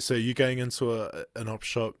 Yeah. So you're going into an op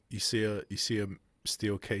shop, you see a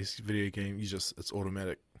steel case video game, it's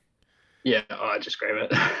automatic. Yeah, I just grab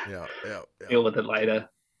it. Yeah. Deal with it later.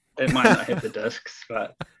 It might not have the discs,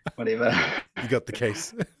 but whatever. You got the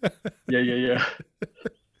case. Yeah.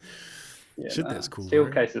 Shit, that's cool. Steel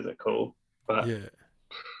bro. cases are cool, but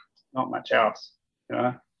not much else, you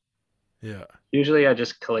know? Yeah. Usually I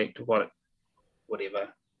just collect whatever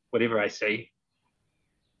I see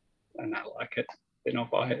and I like it, then I'll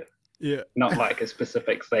buy it. Yeah. Not like a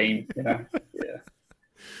specific theme, you know? Yeah.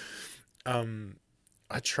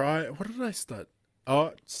 What did I start?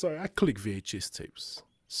 Oh, sorry, I collect VHS tapes.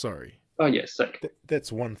 Sorry. Oh yeah, sick.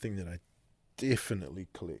 That's one thing that I definitely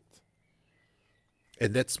collect.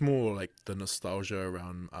 And that's more like the nostalgia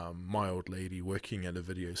around my old lady working at a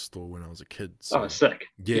video store when I was a kid. So, sick.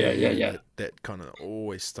 Yeah. That kind of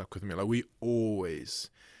always stuck with me. Like, we always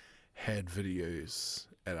had videos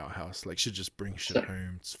at our house. Like, she'd just bring shit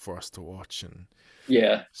home for us to watch. And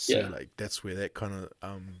like, that's where that kind of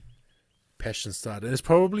passion started. And it's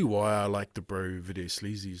probably why I like the Bro Video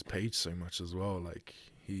Sleazy's page so much as well. Like,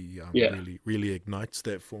 he really ignites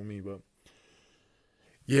that for me. But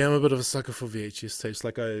yeah, I'm a bit of a sucker for VHS tapes.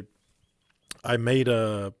 Like, I made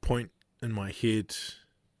a point in my head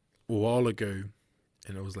a while ago,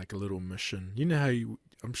 and it was like a little mission. You know how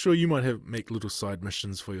I'm sure you might make little side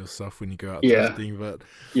missions for yourself when you go out thrifting, but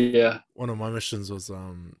one of my missions was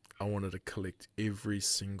I wanted to collect every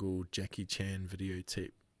single Jackie Chan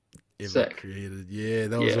videotape ever created. Yeah,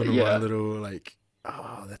 that was one of my little, like,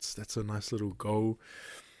 that's a nice little goal.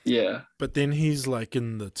 Yeah. But then he's like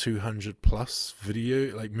in the 200 plus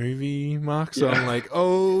video, like, movie mark. So I'm like,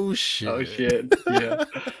 oh shit. Yeah.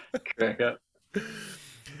 Crack up.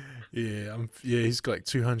 Yeah, he's got like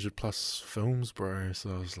 200 plus films, bro.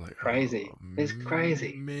 So I was like, crazy. It's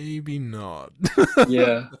crazy. Maybe not.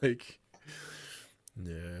 Yeah. Like,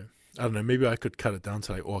 yeah. I don't know. Maybe I could cut it down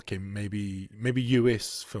to like, okay, maybe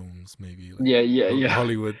US films, maybe. Like, yeah.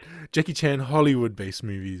 Hollywood, Jackie Chan, Hollywood-based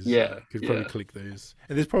movies. Yeah, could probably click those,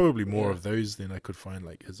 and there's probably more of those than I could find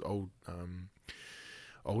like his old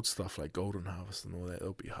stuff like Golden Harvest and all that.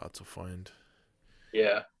 It'll be hard to find.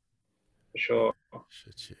 Yeah, for sure.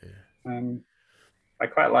 Shit, yeah. Um, I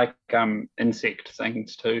quite like insect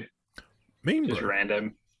things too, Mean, just bro.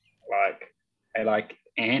 random. Like I like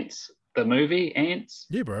ants, the movie Ants.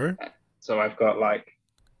 Yeah, bro. So I've got like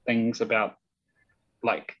things about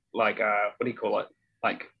what do you call it?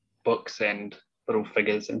 Like books and little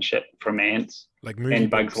figures and shit from ants Like movie and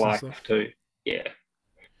Bugs books and Life stuff. too. Yeah.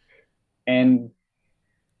 And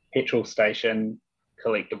petrol station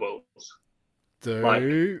collectibles. Like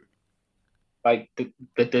Dude.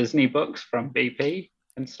 the Disney books from BP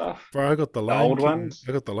and stuff. Bro, I got the The Lion old King. ones.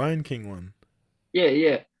 I got the Lion King one. Yeah,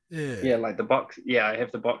 yeah. Yeah. Yeah, like the box. Yeah, I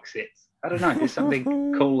have the box sets. I don't know. There's something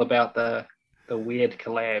cool about the weird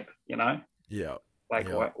collab, you know? Yeah. Like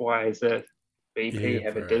Yeah. why is it Yeah, BP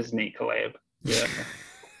have a bro. Disney collab? Yeah.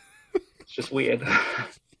 It's just weird.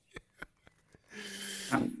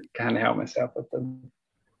 Can't help myself with them.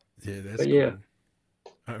 Yeah, that's But yeah,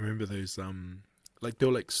 cool. I remember those like they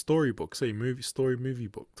were like storybooks, movie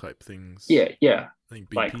book type things. yeah, yeah. I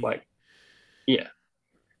think Like BP. like yeah,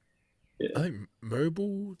 yeah, I think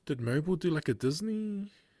Mobile do like a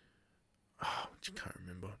Disney? Oh, I can't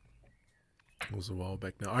remember. It was a while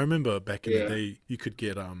back now. I remember back in the yeah. day you could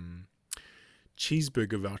get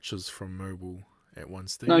cheeseburger vouchers from Mobile at one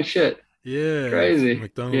No stage. shit. Yeah, Crazy.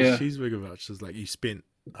 McDonald's Yeah. cheeseburger vouchers. Like you spent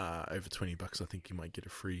over $20, I think you might get a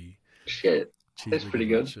free Shit. That's cheeseburger pretty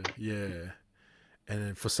good. voucher. Yeah. And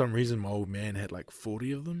then for some reason my old man had like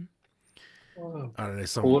 40 of them. Oh, I don't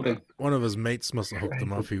know, hoarding. one of his mates must have hooked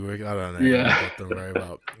them up. Crazy. He worked. I don't know how he Yeah. got them, bro.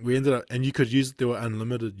 But we ended up, and you could use. They were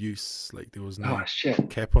unlimited use. Like there was Oh no shit.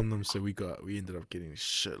 cap on them. So we ended up getting a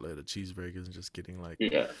shitload of cheeseburgers and just getting like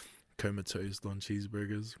Yeah. comatose on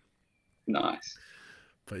cheeseburgers. Nice.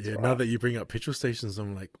 But That's yeah, now right. that you bring up petrol stations,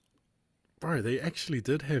 I'm like, bro, they actually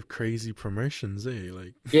did have crazy promotions, eh?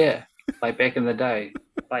 Like, Yeah. Like back in the day,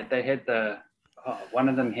 like they had one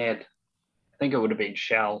of them had, I think it would have been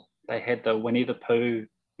Shell. They had the Winnie the Pooh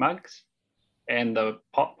mugs and the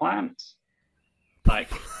pot plants, like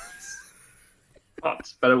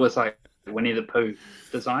pots, but it was like Winnie the Pooh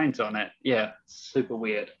designs on it. Yeah, super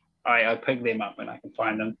weird. I pick them up when I can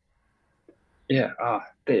find them. Yeah,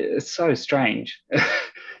 it's so strange,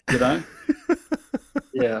 you know?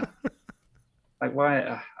 Yeah, like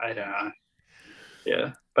why? I don't know.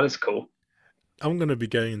 Yeah, but it's cool. I'm gonna be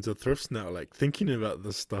going into thrifts now, like thinking about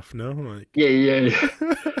this stuff now. Like, Yeah, yeah, yeah.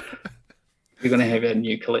 You're gonna have a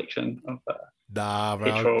new collection of nah,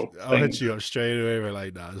 bro, petrol I'll hit things. you up straight away. We're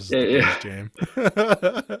like, nah, this is Yeah, the yeah. best jam.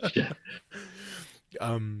 Yeah.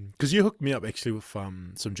 Because you hooked me up actually with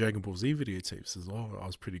some Dragon Ball Z videotapes as well. I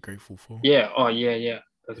was pretty grateful for. Yeah. Oh, yeah, yeah.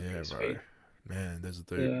 Those are Yeah, pretty bro. sweet. Man, there's a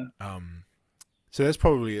dope. Yeah. So that's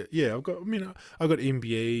probably it. Yeah, I've got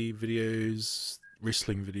NBA videos,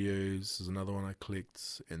 wrestling videos. There's another one I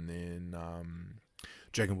collect, and then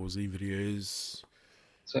Dragon Ball Z videos,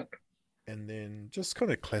 Sick. and then just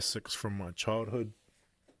kind of classics from my childhood.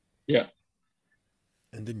 Yeah.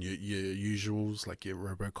 And then your usuals like your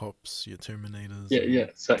RoboCops, your Terminators, Yeah, and yeah.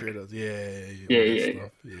 Sick. Dreaders. Yeah, Yeah, all that yeah, yeah.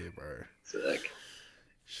 stuff. Yeah, bro. Sick.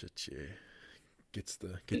 Shit, yeah. Gets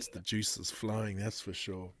the juices flowing. That's for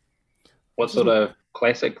sure. What This is sort of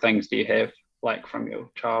classic things do you have, like from your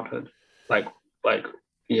childhood? Like, like,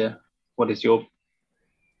 yeah. What is your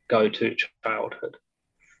go-to childhood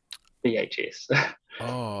VHS?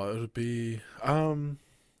 oh, it'll be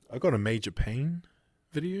I got a Major Pain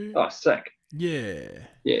video. Oh, sick. Yeah.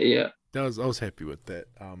 Yeah, yeah. I was happy with that.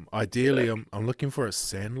 Ideally Sick. I'm looking for a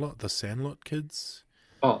Sandlot, the Sandlot kids.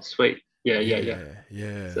 Oh, sweet. Yeah, yeah, yeah. Yeah,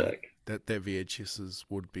 yeah. Sick. That VHS's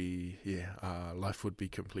would be life would be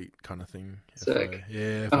complete kind of thing. Sick.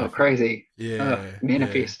 If Oh, crazy. Oh, yeah, yeah,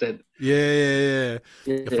 manifested. yeah.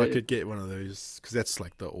 If I Yeah. could get one of those, because that's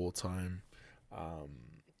like the all time.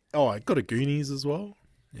 Oh, I got a Goonies as well.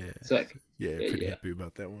 Yeah, Sick. yeah, Yeah, pretty yeah. happy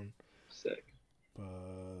about that one. Sick.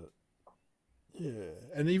 But yeah,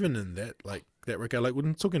 and even in that, like that regard, like when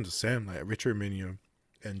I'm talking to Sam, like Retromania,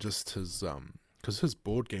 and just his because his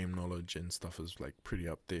board game knowledge and stuff is like pretty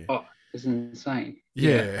up there. Oh, it's insane. Yeah.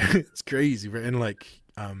 Yeah, it's crazy, right? And like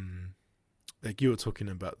you were talking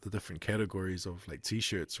about the different categories of like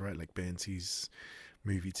t-shirts, right? Like band tees,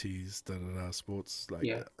 movie tees, sports. Like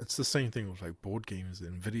Yeah. it's the same thing with like board games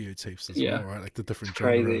and videotapes as Yeah. well, right? Like the It's different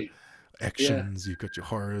genre crazy. Yeah. actions. You've got your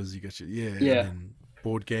horrors, you got your and Yeah. then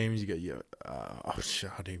board games. You got your oh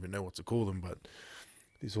shit, I don't even know what to call them, but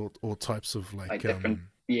these all types of Like different.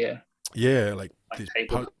 Yeah. like Like these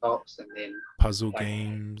tabletops and then puzzle like,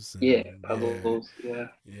 games yeah, and puzzles. Yeah.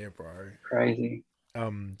 yeah, bro. Crazy.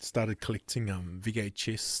 Started collecting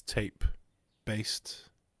VHS tape based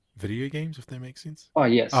video games, if that makes sense. Oh,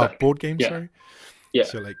 yeah. Sick. Board games, Yeah. sorry. Yeah.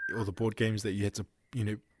 So like all the board games that you had to you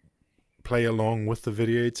know, play along with the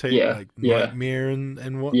videotape, Yeah, like yeah, Nightmare and yeah,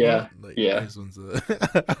 whatnot. Like yeah, those ones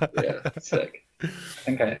are yeah. Sick. I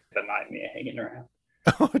think I have a nightmare hanging around.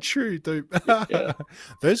 oh, true, dope. Yeah,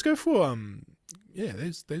 Those go for yeah,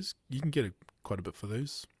 those you can get quite a bit for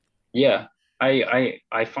those. yeah.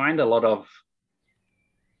 I find a lot of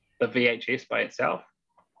the VHS by itself,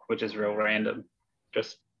 which is real random,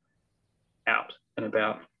 just out and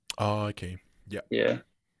about. Oh, okay. Yeah. Yeah,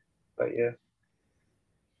 but yeah.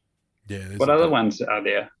 Yeah, there's What a other dope. ones are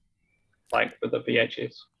there like with the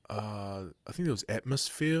VHS? I think there was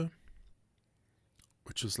Atmosphere,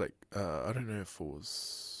 which was like I don't know if it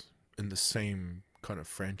was in the same kind of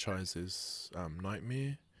franchise as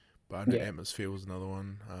Nightmare, but I know Yeah, Atmosphere was another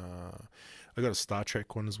one. I got a Star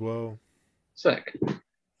Trek one as well. sick.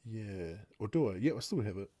 Yeah, or do I? Yeah, I still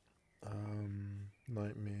have it.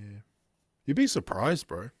 Nightmare. You'd be surprised,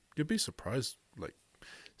 bro. You'd be surprised. Like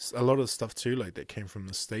a lot of stuff too, like that came from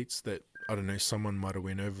the States that I don't know. Someone might have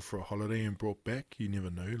went over for a holiday and brought back. You never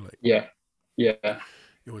know. Like Yeah, yeah,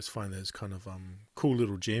 you always find those kind of cool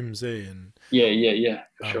little gems there. And yeah, yeah, yeah,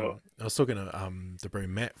 for sure. I was talking to the bro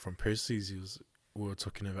Matt from Percy's. We were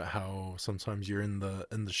talking about how sometimes you're in the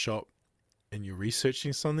shop and you're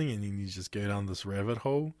researching something and then you just go down this rabbit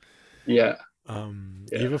hole. Yeah,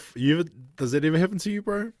 yeah, You ever does that ever happen to you,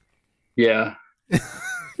 bro? yeah,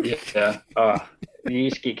 yeah. Oh, you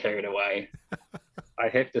just get carried away. I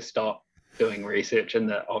have to stop doing research in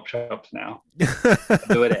the op shops now. I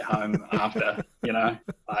do it at home after,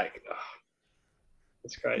 like oh,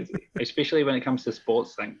 it's crazy. Especially when it comes to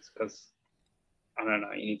sports things, because I don't know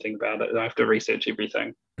anything about it. I have to research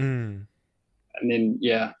everything. Mm. And then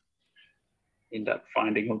yeah, end up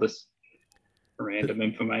finding all this random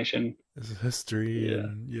information. There's history Yeah.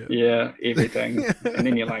 and yeah. Yeah, everything. And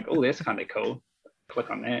then you're like, oh, that's kind of cool. Click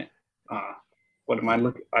on that. Ah, what am I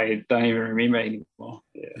looking? I don't even remember anymore.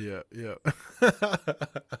 Yeah. Yeah.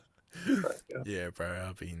 Crazy. Yeah, bro,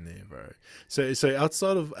 I've been there, bro. So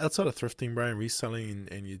outside of thrifting, bro, and reselling,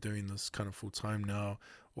 and you're doing this kind of full time now.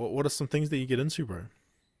 What are some things that you get into, bro?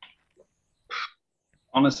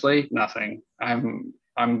 Honestly, nothing. I'm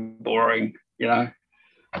boring,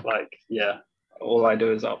 Like, yeah, all I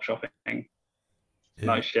do is op shopping. Yeah.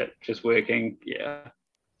 No shit, just working. Yeah,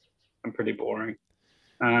 I'm pretty boring.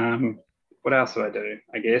 What else do I do?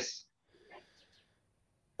 I guess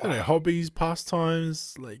I don't know, hobbies,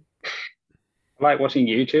 pastimes, like I like watching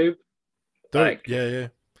YouTube. dope. Like, Yeah.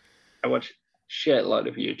 I watch shitload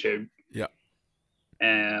of YouTube, Yeah.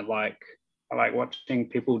 and I like watching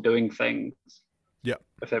people doing things. Yeah.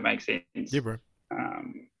 If that makes sense. Yeah, bro.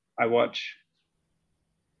 I watch,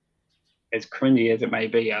 as cringy as it may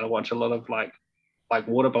be, I watch a lot of like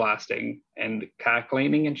water blasting and car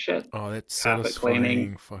cleaning and shit. Oh, that's Carpet satisfying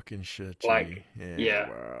cleaning. fucking shit, G. Like, Yeah, yeah,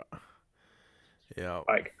 bro. Yeah.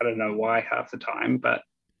 like I don't know why half the time, but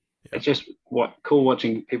Yeah. it's just cool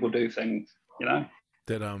watching people do things,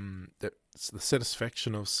 That's the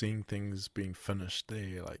satisfaction of seeing things being finished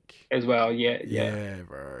there, like as well. Yeah, yeah,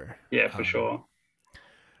 bro. yeah, for sure.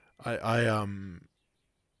 I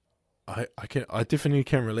I definitely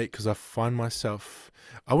can relate because I find myself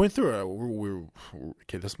I went through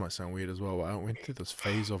okay, this might sound weird as well, but I went through this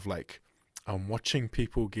phase of like watching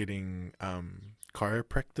people getting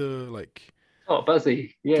chiropractor, like Oh,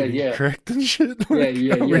 Buzzy. Yeah, getting yeah, cracked and shit. yeah, Like,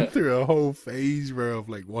 yeah, I yeah, went through a whole phase, bro, of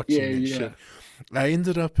like yeah, watching that yeah, shit. I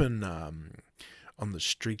ended up in on the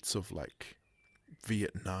streets of like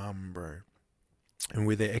Vietnam, bro, and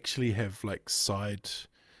where they actually have like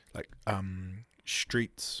like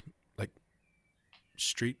streets, like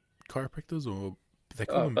street chiropractors, or they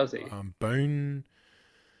call Oh, them Buzzy. bone.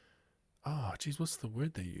 Oh, geez, what's the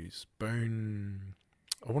word they use? Bone.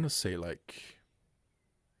 I want to say like,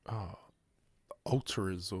 oh,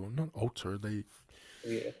 alterers or not alter. They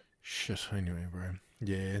Yeah, shit. Anyway, bro.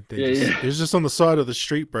 Yeah, yeah, yeah. they're just on the side of the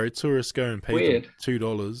street, bro. Tourists go and pay them Weird.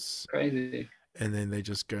 $2, Crazy. and then they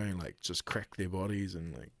just go and like just crack their bodies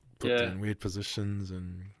and like put them Yeah, in weird positions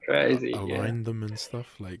and crazy. Yeah, align them and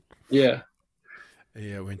stuff. Like, yeah.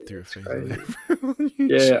 yeah, I went through a It's phase of crazy. that. On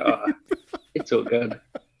Yeah, YouTube. it's all good.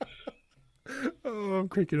 Oh, I'm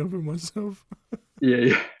cracking up at myself. Yeah,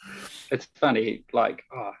 yeah. It's funny, like,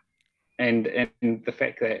 and the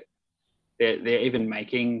fact that they're even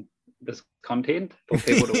making this content for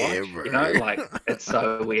people to Yeah, watch, bro. like it's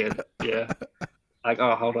so weird. Yeah. Like,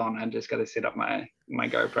 oh, hold on, I just gotta set up my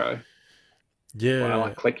GoPro while I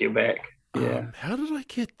Yeah. click you back. Yeah. How did I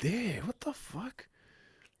get there? What the fuck?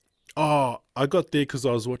 Oh, I got there because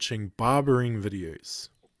I was watching barbering videos.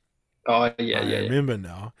 Oh yeah, I yeah, yeah. remember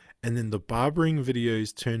now. And then the barbering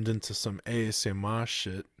videos turned into some ASMR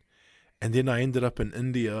shit. And then I ended up in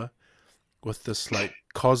India with this like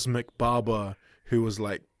cosmic barber who was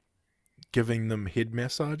like giving them head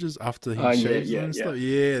massages after he Oh yeah, shaves them yeah, and yeah, stuff.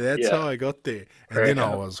 Yeah, that's how yeah. I got there. And then Crack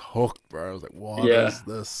I up. was hooked, bro. I was like, what Yeah, is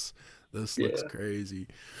this? This looks yeah. crazy.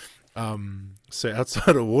 So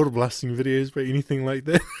outside of water blasting videos, but anything like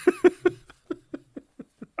that?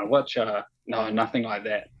 I watch no, nothing like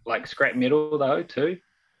that. Like scrap metal though too.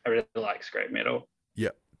 I really like scrap metal. Yeah.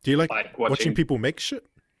 Do you like Like watching watching people make shit?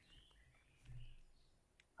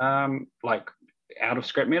 like out of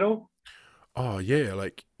scrap metal Oh yeah,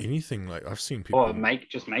 like anything. Like I've seen or people.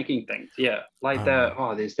 making things. Yeah. Like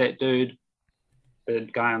Um. there's that dude, the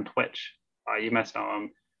guy on Twitch. Oh, you must know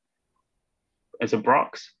him. Is it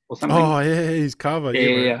Brox or something? Oh yeah, he's Carver. Yeah, Yeah, yeah,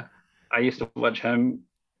 bro. yeah. I used to watch him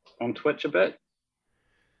on Twitch a bit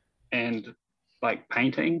and like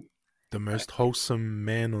painting. The Like, most wholesome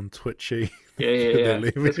man on Twitch. Eh? yeah, yeah, They're yeah.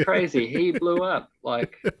 leaving. It's crazy. He blew up.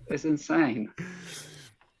 Like it's insane.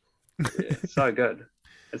 Yeah, so good.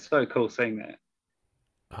 It's so cool seeing that.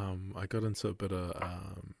 I got into a bit of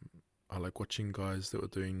I like watching guys that were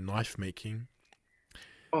doing knife making,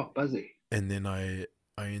 Oh, Buzzy. and then I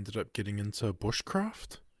ended up getting into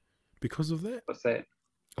bushcraft because of that. What's that?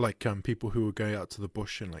 Like people who would go out to the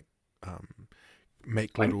bush and like um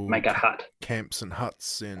make Like little make a hut. camps and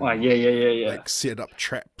huts Oh, and yeah, yeah, yeah, yeah. like set up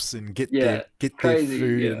traps and Yeah, get their crazy.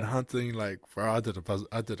 food and Yeah, hunting. Like, bro, I did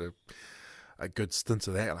a good stint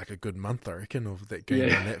of that, like a good month, I reckon, of that going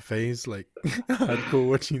yeah. in that phase. Like, hardcore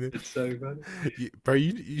watching it. It's so funny. Bro,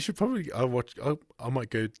 you should probably. I might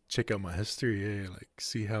go check out my history. Yeah, like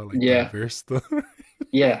see how like Yeah, diverse the.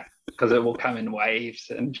 yeah. Because it will come in waves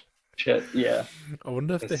and shit. Yeah, I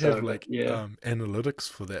wonder if they it's have so good. like Yeah, analytics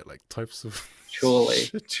for that, like types of surely,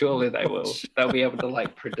 shit you surely they will. watch. They'll be able to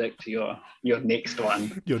like predict your next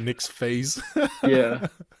one. Your next phase. Yeah,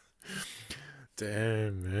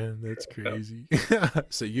 Damn, man, that's yeah, crazy.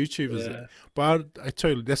 So YouTube is it, yeah, but I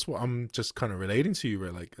totally. That's what I'm just kind of relating to you.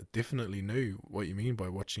 Where like I definitely know what you mean by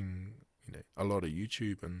watching, a lot of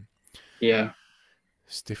YouTube, and yeah.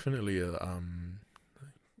 it's definitely a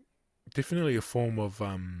form of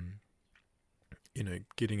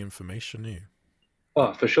getting information,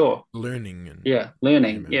 Oh, for sure. learning, and Yeah,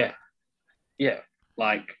 yeah, learning. man. Yeah, yeah.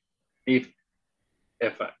 Like if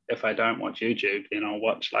if I don't watch YouTube, then I'll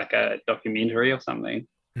watch like a documentary or something.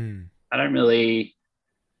 Mm, I don't really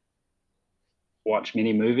watch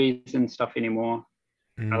many movies and stuff anymore.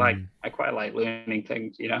 mm, I quite like learning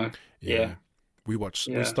things, you know. yeah, Yeah, we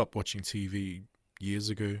yeah, stopped watching TV years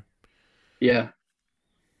ago. yeah,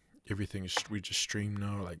 Everything is we just stream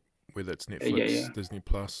now, like whether it's yeah, yeah. Netflix, Disney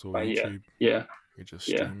Plus, or Yeah, YouTube. yeah, We just yeah.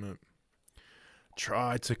 stream it.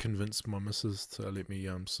 Try to convince my missus to let me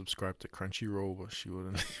subscribe to Crunchyroll, but she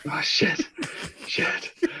wouldn't. Oh shit,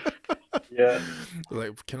 shit. Yeah,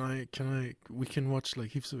 Like, we can watch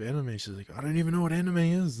like heaps of anime. She's like, I don't even know what anime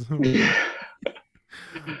is. yeah.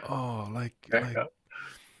 Oh, Crack up.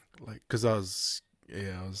 because I was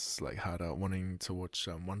like hard out wanting to watch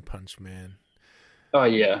One Punch Man, Oh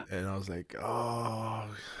yeah, and I was like, oh,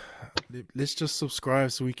 let's just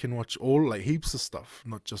subscribe so we can watch all like heaps of stuff,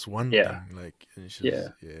 not just one yeah, thing. Like, and it's yeah.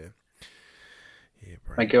 just yeah,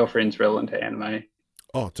 bro. My girlfriend's real into anime.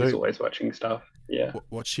 Oh, She's dude, always watching stuff. Yeah.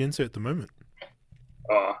 what's she into at the moment?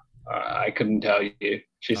 Oh, I couldn't tell you.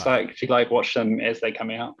 Uh, She like watch them as they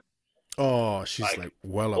come out, oh, she's like like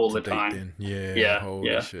well up all to the date time. then. Yeah, Yeah, holy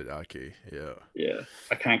yeah, shit. Okay, yeah, yeah.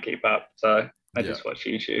 I can't keep up, so I yeah. just watch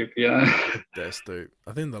YouTube. Yeah, That's dope.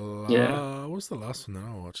 I think yeah. what's the last one that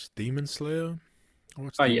I watched? Demon Slayer. I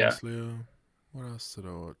watched Oh Demon yeah, Slayer. What else did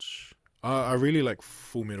I watch? I really like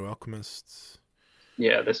Full Metal Alchemist.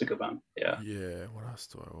 yeah. That's a good one. Yeah. Yeah. What else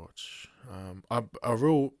do I watch? I'm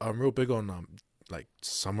real big on like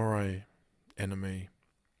samurai anime.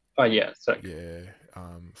 Oh yeah, sick. Yeah.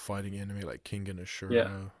 Fighting anime like King and Yeah,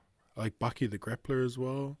 Ashura. I like Bucky the Grappler as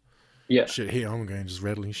well. yeah. Shit, here I'm going just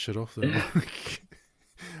rattling shit off there.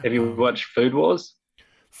 Have you um, watched Food Wars?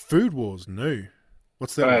 Food Wars. No.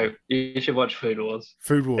 What's that Oh, one? you should watch Food Wars.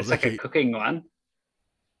 Food Wars. It's like a Okay. cooking one,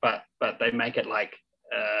 but they make it like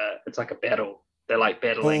it's like a battle. They're like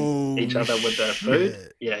battling each Oh other with the food.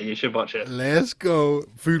 shit! Yeah, you should watch it. Let's go.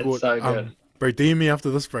 Food It's Wars. so good. Bro, DM me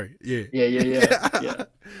after this, bro. Yeah. Yeah, yeah, yeah, yeah.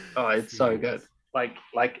 Oh, it's Food so Wars. good. Like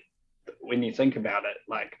when you think about it,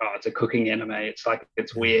 like oh, it's a cooking anime. It's like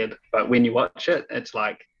it's weird, but when you watch it, it's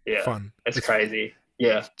like yeah, Fun. it's crazy.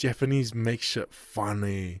 Yeah, Japanese make shit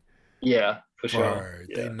funny, yeah, for bro. sure.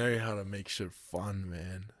 They Yeah, know how to make shit fun,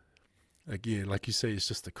 man. Like yeah, like you say, it's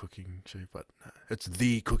just a cooking show, but it's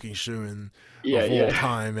the cooking show yeah, of all yeah,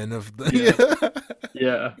 time and of yeah, the yeah,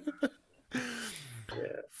 yeah.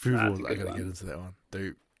 Food Nah, Wars. it's a I good gotta get one. into that one,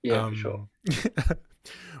 dude. Yeah, for sure.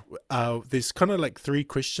 There's kind of like three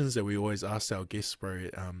questions that we always ask our guests, bro,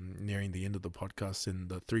 nearing the end of the podcast, and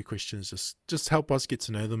the three questions just help us get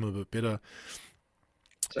to know them a bit better.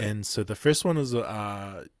 So, And so the first one is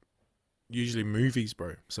usually movies,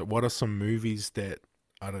 bro. So what are some movies that,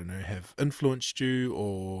 I don't know, have influenced you,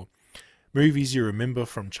 or movies you remember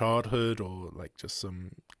from childhood, or like just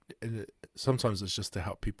some, sometimes it's just to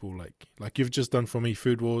help people, like you've just done for me,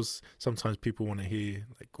 Food Wars. Sometimes people want to hear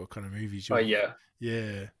like what kind of movies oh you've, yeah.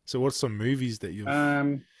 yeah. So what's some movies that you've,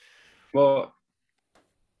 Well,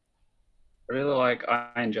 I really like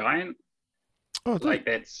Iron Giant. oh, dude. Like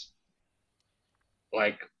that's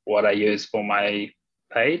like what I use for my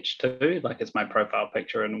page too. Like it's my profile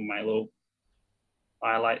picture and all my little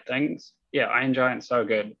highlight things. Yeah, Iron Giant's so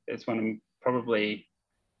good. It's one of probably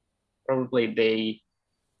the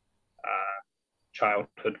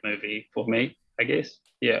childhood movie for me, I guess.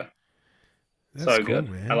 Yeah, That's so cool, good.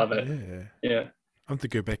 I man. love it. Yeah. Yeah, I'm to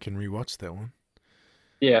go back and rewatch that one.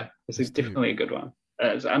 yeah, That's dope. definitely a good one.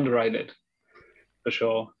 It's underrated for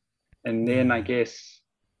sure. And then I Yeah. guess,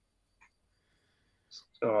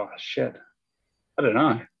 oh shit, I don't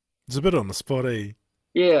know. It's a bit on the spot, eh?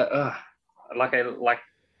 Yeah, like I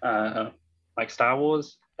like Star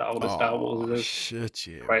Wars, the older Star Oh, Wars shit,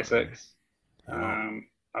 yeah, bro. classics. Yup.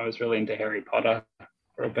 I was really into Harry Potter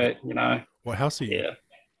for a What, bit, you know. what house are you? Yeah,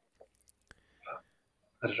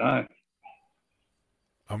 I don't know.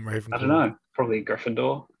 I'm I don't Ravenclaw. know. Probably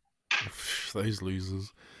Gryffindor. Those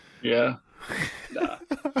losers. Yeah. Nah.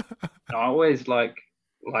 No, I always liked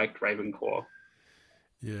Ravenclaw.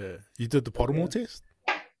 Yeah. You did the Pottermore Yeah. test?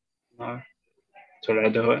 No, that's what I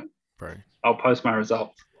do it. Bro. I'll post my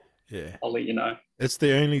results. Yeah. I'll let you know. It's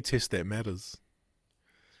the only test that matters.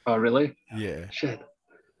 Oh, really? Yeah. Shit.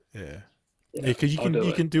 Yeah. Yeah, Yeah, because I'll do you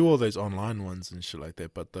it. can do all those online ones and shit like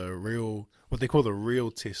that, but the real, what they call the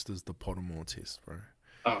real test, is the Pottermore test, bro.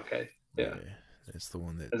 Oh, okay. Yeah, Yeah. that's the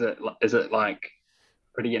one that, Is it like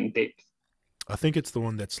pretty in depth? I think it's the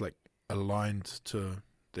one that's like aligned to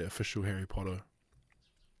the official Harry Potter.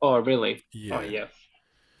 Oh, really? Oh, Yeah, yeah.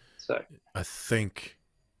 So I think,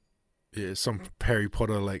 yeah, some Harry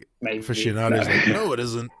Potter like maybe no. aficionados like, no, it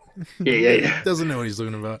isn't. Yeah, yeah, He yeah. doesn't know what he's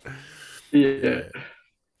talking about. Yeah. Yeah,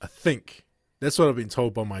 I think that's what I've been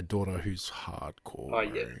told by my daughter, who's hardcore, Oh, bro.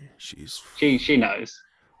 yeah. She's, She knows.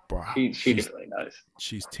 bruh, She definitely knows.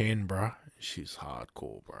 she's 10, bruh. She's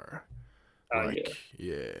hardcore, bro. Oh, yeah. Like,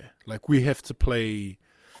 yeah, like we have to play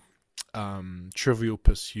Trivial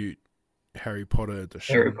Pursuit Harry Potter Harry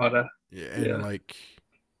edition. Potter. Yeah, and Yeah. like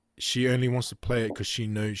she only wants to play it because she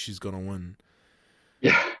knows she's gonna win.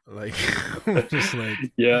 Yeah. Like, just like,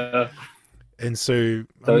 Yeah. and so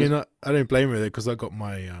I Those. mean, I don't blame her there, because I got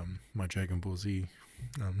my my Dragon Ball Z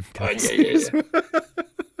Oh, yeah, case. yeah, yeah.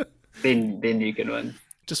 Then you can win.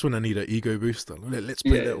 Just when I need an ego booster, let's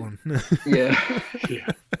play Yeah. that one. Yeah. Yeah.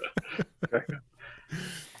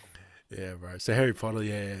 Yeah, bro. So Harry Potter,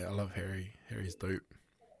 yeah, I love Harry. Harry's dope.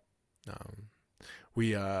 Um,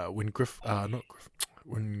 we when not Griff,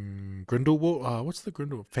 when Grindelwald, what's the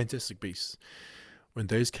Grindelwald? Fantastic Beasts. When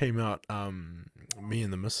those came out, me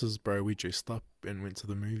and the missus, bro, we dressed up and went to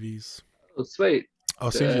the movies. Oh, sweet.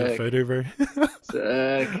 I'll send you a Sick. photo, bro.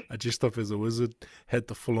 Sick. I dressed up as a wizard, had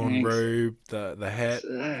the full on Thanks. robe, the hat.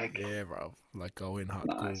 Sick. Yeah, bro. Like I went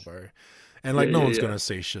hardcore, Nice. bro. And Yeah, like no yeah, one's yeah. gonna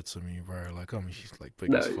say shit to me, bro. Like I'm like big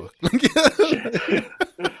No. as fuck.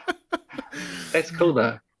 That's cool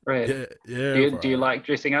though. Right. Yeah, yeah, Do you bro. like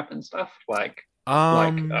dressing up and stuff?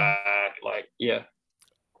 Um, Yeah.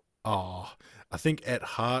 oh, I think at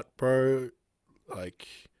heart, bro, like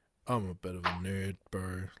I'm a bit of a nerd,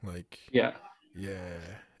 bro. Like, Yeah. yeah,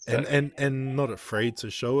 So and not afraid to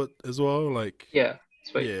show it as well. Like, yeah.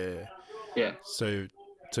 Sweet. yeah. Yeah. So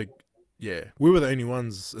to, yeah, we were the only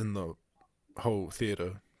ones in the whole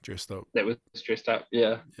theater dressed up. That was dressed up.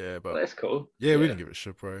 Yeah. Yeah, Well, but that's cool. yeah, we Yeah. didn't give a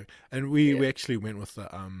shit, bro. And we Yeah. actually went with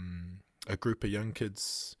a group of young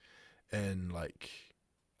kids, and like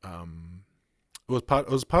it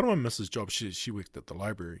was part of my missus' job. She worked at the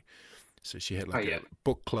library, so she had Oh like yeah. a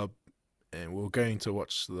book club, and we were going to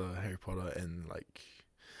watch the Harry Potter. And like,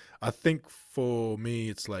 I think for me,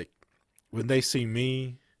 it's like when they see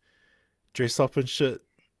me dress up and shit,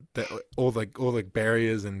 that all the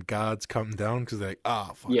barriers and guards come down, because they're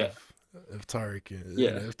like, fuck, Yeah. if Tari can,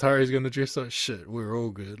 Yeah. if Tari's gonna dress up, shit, we're all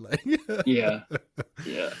good. Like, Yeah.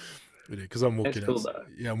 Yeah. because I'm That's walking cool out, though.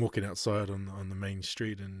 yeah, I'm walking outside on the main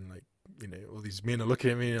street, and like, all these men are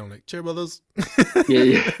looking at me, and I'm like, cheer brothers. Yeah.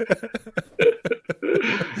 Yeah.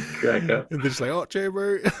 Crack up. And they're just like, oh, cheer,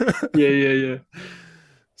 bro. Yeah. Yeah. Yeah.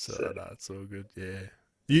 So So, nah, it's all good. Yeah.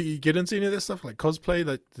 You get into any of that stuff like cosplay?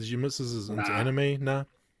 Like, does your missus is into nah. anime? Nah.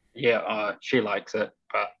 Yeah. She likes it,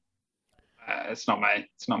 but it's not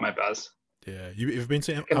my buzz. Yeah, you ever been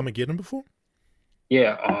to Can- Armageddon before?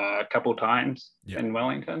 Yeah, a couple times Yeah. in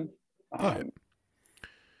Wellington. Oh, yeah.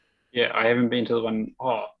 Yeah, I haven't been to the one.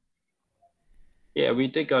 Oh, yeah, we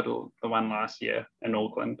did go to the one last year in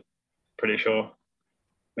Auckland. Pretty sure.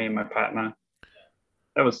 Me and my partner.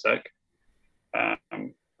 That was sick. But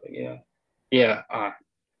yeah, yeah.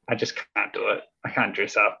 I just can't do it. I can't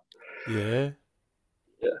dress up. Yeah.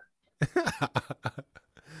 Yeah.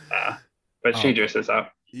 But she Oh, dresses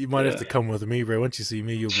up. you might have Yeah. to come with me, bro. Once you see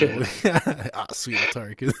me, you'll be Sure. ah, sweet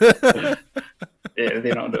Taro. Yeah,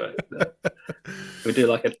 then I'll do it. We do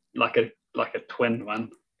like a twin one,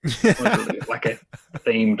 like a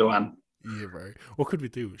themed one. Yeah, bro. What could we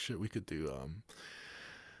do? Shit, we could do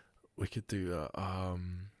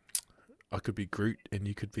I could be Groot and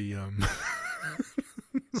you could be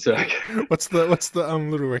So, what's the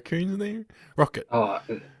little raccoon's name? Rocket. oh,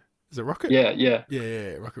 Is it Rocket? yeah,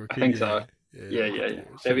 Yeah, Rocket I Raccoon. think so. Yeah. Yeah.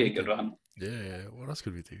 So That'd be we a good could- one. Yeah. What else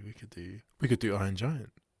could we do? We could do Iron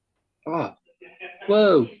Giant. Oh,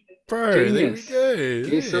 whoa! Bro, Genius. there we go.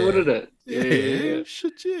 You sorted it. Yeah.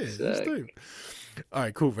 Shit, yeah. That's Sick. dope. All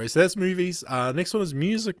right, cool, bro. So that's movies. Next one is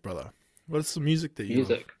music, brother. What's the music that you love?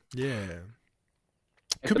 Music. Yeah.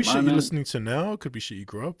 At Could the be shit you're moment, listening to now. Could be shit you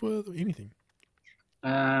grew up with. Or anything.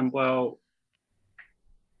 Well,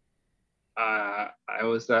 I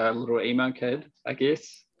was a little emo kid, I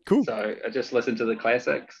guess. Cool. So I just listened to the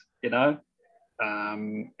classics,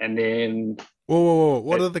 and then Whoa.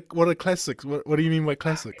 What are classics? What do you mean by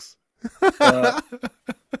classics?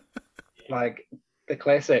 like the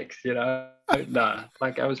classics, No,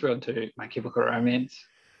 like I was real into My Chemical Romance,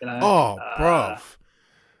 Oh, bruv.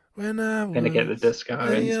 When I was Panic at the Disco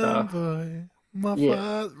a and young stuff. boy, my Yeah,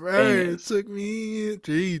 father bangers. took me.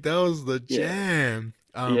 Gee, that was the Yeah. jam.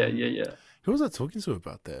 Yeah. Who was I talking to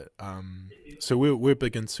about that? So we're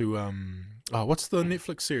big into what's the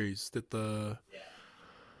Netflix series that the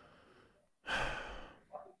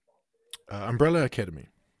Umbrella Academy.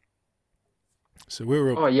 So we're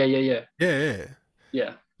Oh yeah. yeah.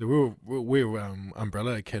 So we're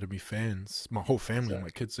Umbrella Academy fans. My whole family, Sick. my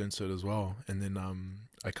kids into it as well. And then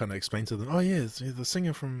I kind of explained to them, oh yeah, it's the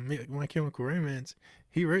singer from My Chemical Romance.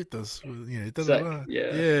 He wrote this, da, da, Sick. da.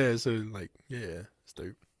 Yeah. Yeah. So like, yeah, it's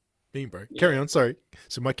dope. Being bro. Yeah. Carry on. Sorry.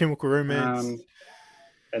 So My Chemical Romance.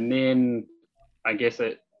 And then I guess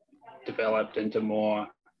it developed into more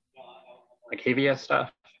like heavier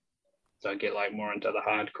stuff. So I get like more into the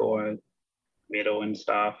hardcore metal and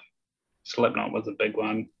stuff. Slipknot was a big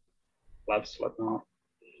one. Love Slipknot.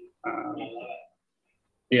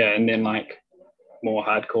 Yeah, and then like more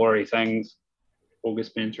hardcore things.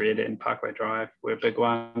 August Burns Red and Parkway Drive were big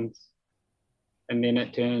ones. And then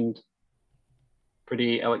it turned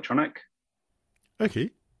pretty electronic.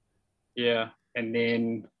 Okay. Yeah. And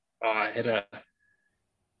then I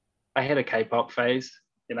had a K-pop phase,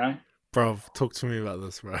 Bro, talk to me about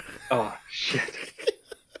this, bro. Oh shit.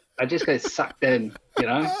 I just got sucked in,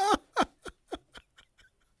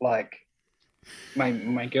 Like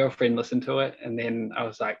my girlfriend listened to it and then I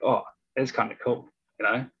was like, oh, that's kind of cool,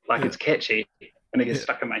 Like it's catchy and it gets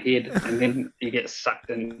stuck in my head and then you get sucked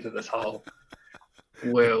into this whole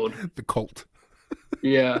world. The cult.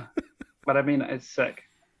 Yeah. But I mean it's sick.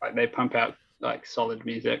 Like they pump out like solid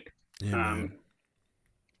music. Yeah,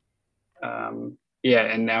 Yeah,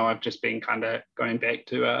 and now I've just been kind of going back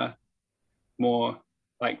to more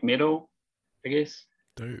like metal, I guess.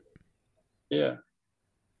 dope. Yeah,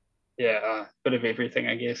 bit of everything,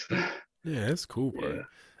 I guess. Yeah, that's cool, bro.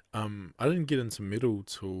 Yeah. I didn't get into metal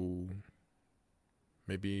till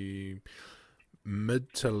maybe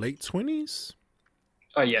mid to late 20s.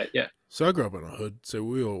 Oh yeah. So I grew up in a hood, so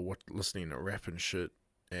we were listening to rap and shit,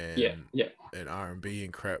 and Yeah. and R&B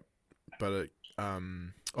and crap. But I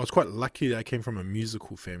was quite lucky that I came from a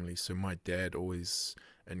musical family, so my dad always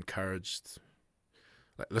encouraged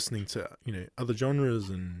like listening to other genres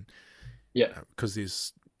and because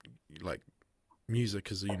there's like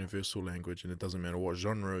music is a universal language and it doesn't matter what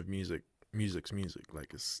genre of music's music.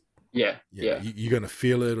 Like it's Yeah. you're gonna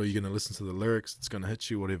feel it or you're gonna listen to the lyrics. It's gonna hit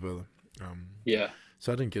you, whatever. Yeah.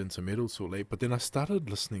 So I didn't get into metal so late, but then I started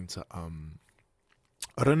listening to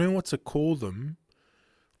I don't know what to call them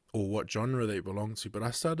or what genre they belong to, but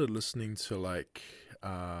I started listening to like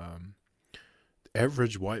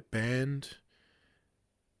Average White Band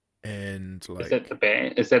and like Is that the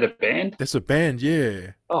band? Is that a band? that's a band,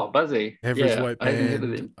 yeah. Oh, Buzzy. Average Yeah, White I haven't heard of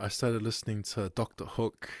Band. them. I started listening to Dr.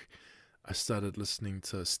 Hook. I started listening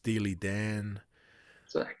to Steely Dan.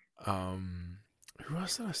 Sick. Who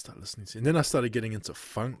else did I start listening to? And then I started getting into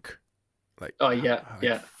funk, like Oh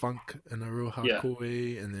yeah. funk in a real hardcore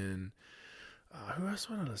way. And then Who else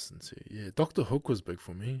would I listen to? Yeah, Doctor Hook was big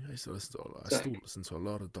for me. I used to listen to. I still Sick. listen to a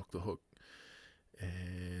lot of Doctor Hook,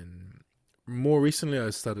 and more recently I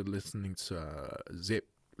started listening to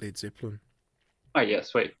Led Zeppelin. Oh yeah,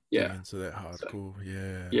 sweet. Getting Yeah. into that Sick. hardcore.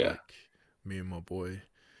 Yeah, Yeah. like me and my boy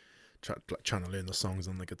trying to learn the songs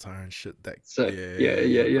on the guitar and shit. That Sick. Yeah. Yeah.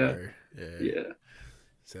 yeah, Yeah. bro. Yeah, Yeah.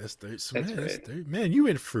 so that's dope. So That's man, that's right. dope. Man, you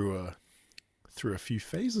went through a few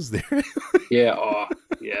phases there. Yeah. Oh,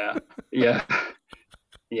 yeah. Yeah.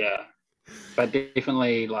 Yeah. But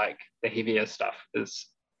definitely like the heavier stuff is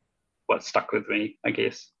what stuck with me, I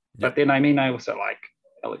guess. Yep. But then I mean, I also like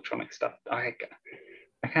electronic stuff. I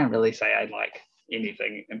can't really say I like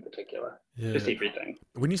anything in particular, just Yeah. everything.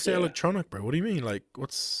 When you say Yeah. electronic, bro, what do you mean? Like,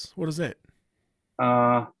 what is that?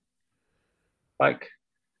 Uh, like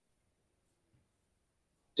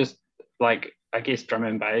just like I guess drum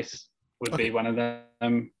and bass would be Okay. one of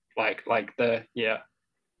them. Like the yeah.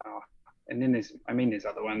 Oh, and then there's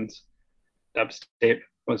other ones. Dubstep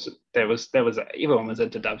was everyone was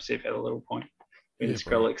into dubstep at a little point when Yeah,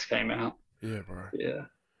 bro. Skrillex came out. Yeah, bro. Yeah,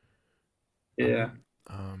 I yeah,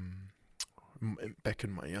 mean, back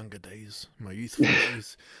in my younger days, my youthful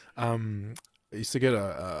days, I used to get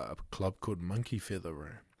a club called Monkey Feather, bro.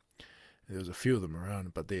 There was a few of them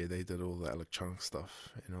around, but they did all the electronic stuff,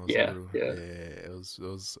 and it was a yeah, little yeah, it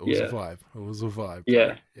was a yeah, vibe. It was a vibe, bro.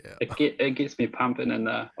 yeah. Yeah, It gets me pumping in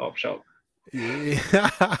the op shop, yeah.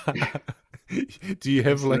 Do you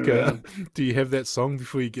have messing like a? around. Do you have that song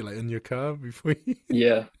before you get like in your car before you?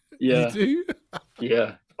 Yeah, You yeah, do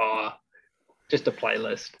yeah. Oh, just a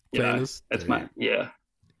playlist, you know. playlist, It's my dude, yeah,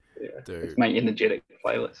 yeah. It's dude. my energetic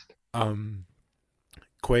playlist. Um,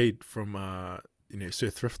 Quaid from Sir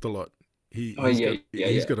Thrift a lot. Oh He's yeah, got yeah,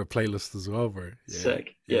 he's yeah. got a playlist as well, bro. Yeah,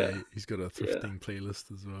 Sick. yeah, Yeah, he's got a yeah. thrifting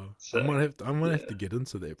playlist as well. Sick. I might have Yeah, to get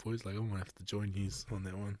into that, boys. Like I might have to join you on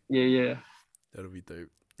that one. yeah, yeah, That'll be dope.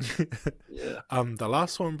 yeah. The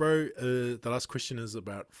last one, bro. The last question is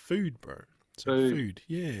about food, bro. So Food. food,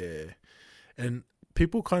 yeah, and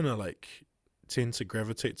people kind of like tend to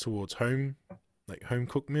gravitate towards home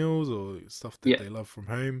cooked meals or stuff that Yeah. they love from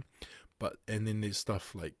home. But and then there's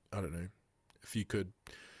stuff like I don't know if you could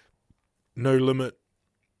no limit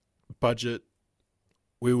budget.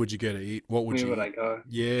 Where would you go to eat? What would Where you would I eat? go?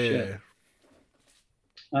 Shit.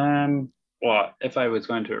 Yeah. Well, if I was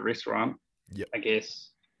going to a restaurant, Yep. I guess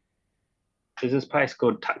there's this place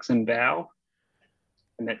called Tux and Bow,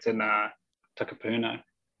 and that's in Takapuna.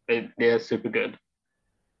 They're super good.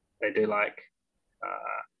 They do like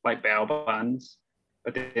bao buns,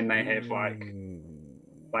 but then they have Ooh.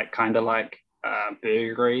 like kind of like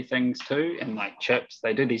burgery things too, and like chips.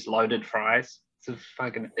 They do these loaded fries.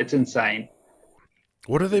 It's insane.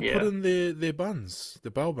 What do they put Yeah, in their buns?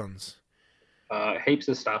 The bao buns. heaps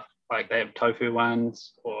of stuff. Like they have tofu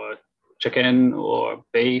ones, or chicken, or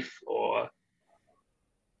beef, or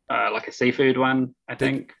like a seafood one. I They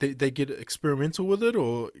think. they they get experimental with it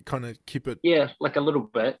or kind of keep it Yeah, like a little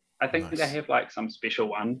bit. I think they nice. have like some special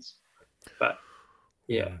ones, but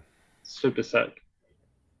yeah, Ooh, super sick.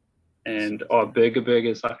 And sounds good. Burger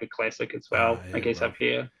is like a classic as Ah, well. I yeah, guess bro. up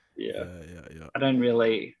here. Yeah, Yeah, yeah, yeah, I don't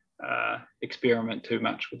really experiment too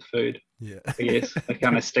much with food. yeah, I guess I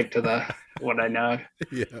kind of stick to the what I know.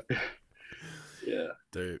 yeah. Yeah.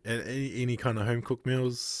 Dude, and any kind of home cooked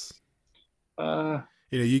meals. Uh,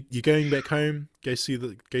 You're going back home, go see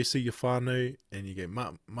your whānau, and you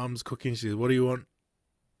go, Mum's cooking. She says, "What do you want?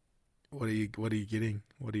 What are you getting?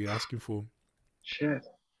 What are you asking for?" shit.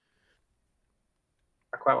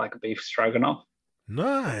 I quite like a beef stroganoff.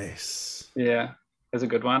 Nice. Yeah, is a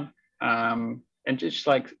good one. And just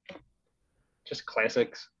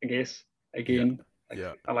classics, I guess. Yeah, Again, like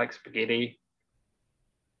yeah. I like spaghetti.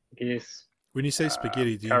 I guess When you say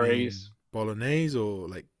spaghetti, do you mean curries. bolognese or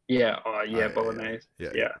like? Yeah, oh yeah, Yeah, yeah, bolognese. yeah,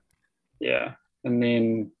 Yeah, yeah, and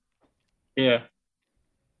then yeah,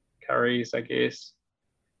 curries. I guess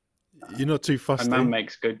yeah. You're not too my fussed, mum eh?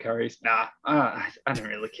 makes good curries. Nah, I don't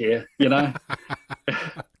really care. You know,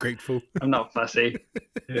 Grateful. I'm not fussy.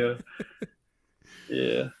 Yeah,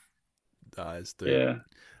 yeah, Nice, dude. yeah.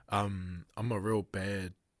 I'm a real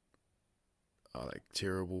bad, like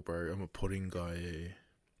terrible, bro. I'm a pudding guy. Eh?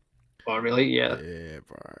 Oh really? Yeah. Yeah,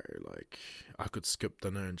 bro. Like I could skip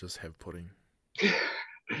dinner and just have pudding.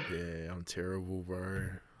 Yeah, I'm terrible, bro.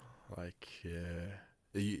 Like, yeah.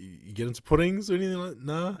 You get into puddings or anything like?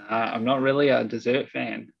 Nah. I'm not really a dessert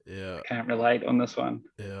fan. Yeah, I can't relate on this one.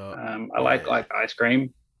 yeah, I yeah, like ice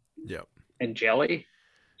cream yeah. and jelly.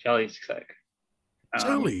 Jelly's sick.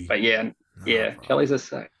 Jelly. But yeah, Nah, Yeah, bro. jellies are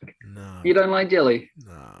sick. Nah, You bro. don't like jelly?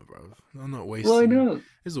 Nah, bro. I'm not Why wasting. not?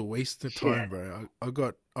 It's a waste of time, Shit. bro.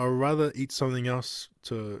 I'd rather eat something else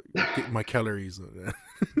to get my calories.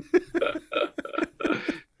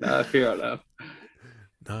 No, fair enough.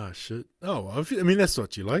 Nah, shit. Oh, I mean, that's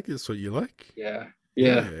what you like. That's what you like. Yeah,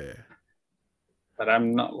 yeah. Yeah. But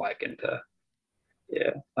I'm not like into,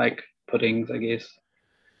 yeah, like puddings, I guess.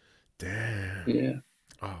 Damn. Yeah.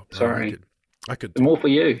 Oh, bro, I Sorry. could, I could The do more for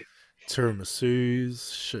you.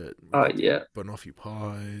 tiramisu's. Shit, we Oh could do yeah. banoffee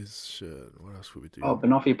pies. Shit, what else would we do? Oh,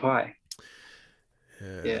 banoffee pie.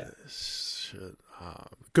 Yeah, Yeah. shit.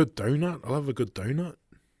 Good donut. I love a good donut.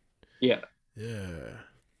 Yeah. Yeah,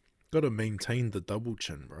 gotta maintain the double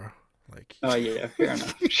chin, bro. Like, Oh yeah. Fair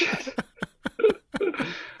enough. Shit.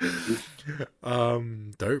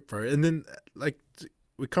 dope, bro. And then, like,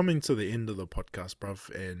 we're coming to the end of the podcast, bruv,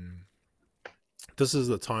 and this is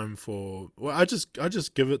the time for. Well, I just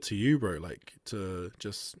give it to you, bro. Like, to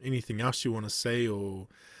just anything else you want to say or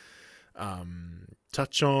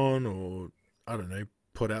touch on, or I don't know,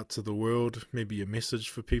 put out to the world. Maybe a message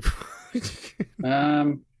for people.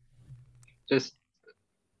 Um, just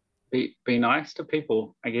be nice to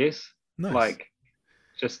people, I guess. Nice. Like,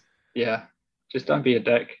 just yeah, just don't be a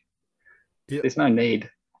dick. Yep. There's no need,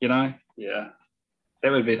 you know. Yeah,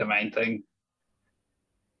 that would be the main thing.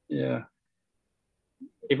 Yeah,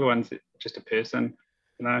 everyone's just a person,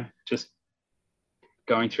 you know, just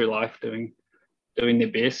going through life doing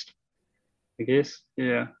their best, I guess.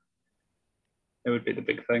 Yeah, that would be the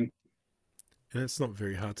big thing. And it's not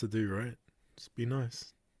very hard to do, right? Just be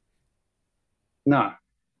nice. No,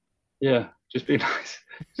 yeah, just be nice.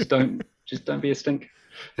 Just don't be a stink.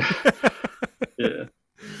 Yeah.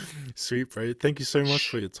 Sweet, bro. Thank you so much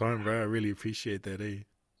for your time, bro. I really appreciate that, eh?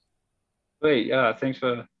 Wait, yeah, thanks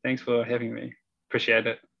for having me. Appreciate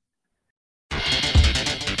it.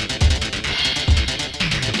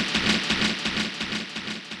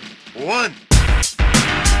 One.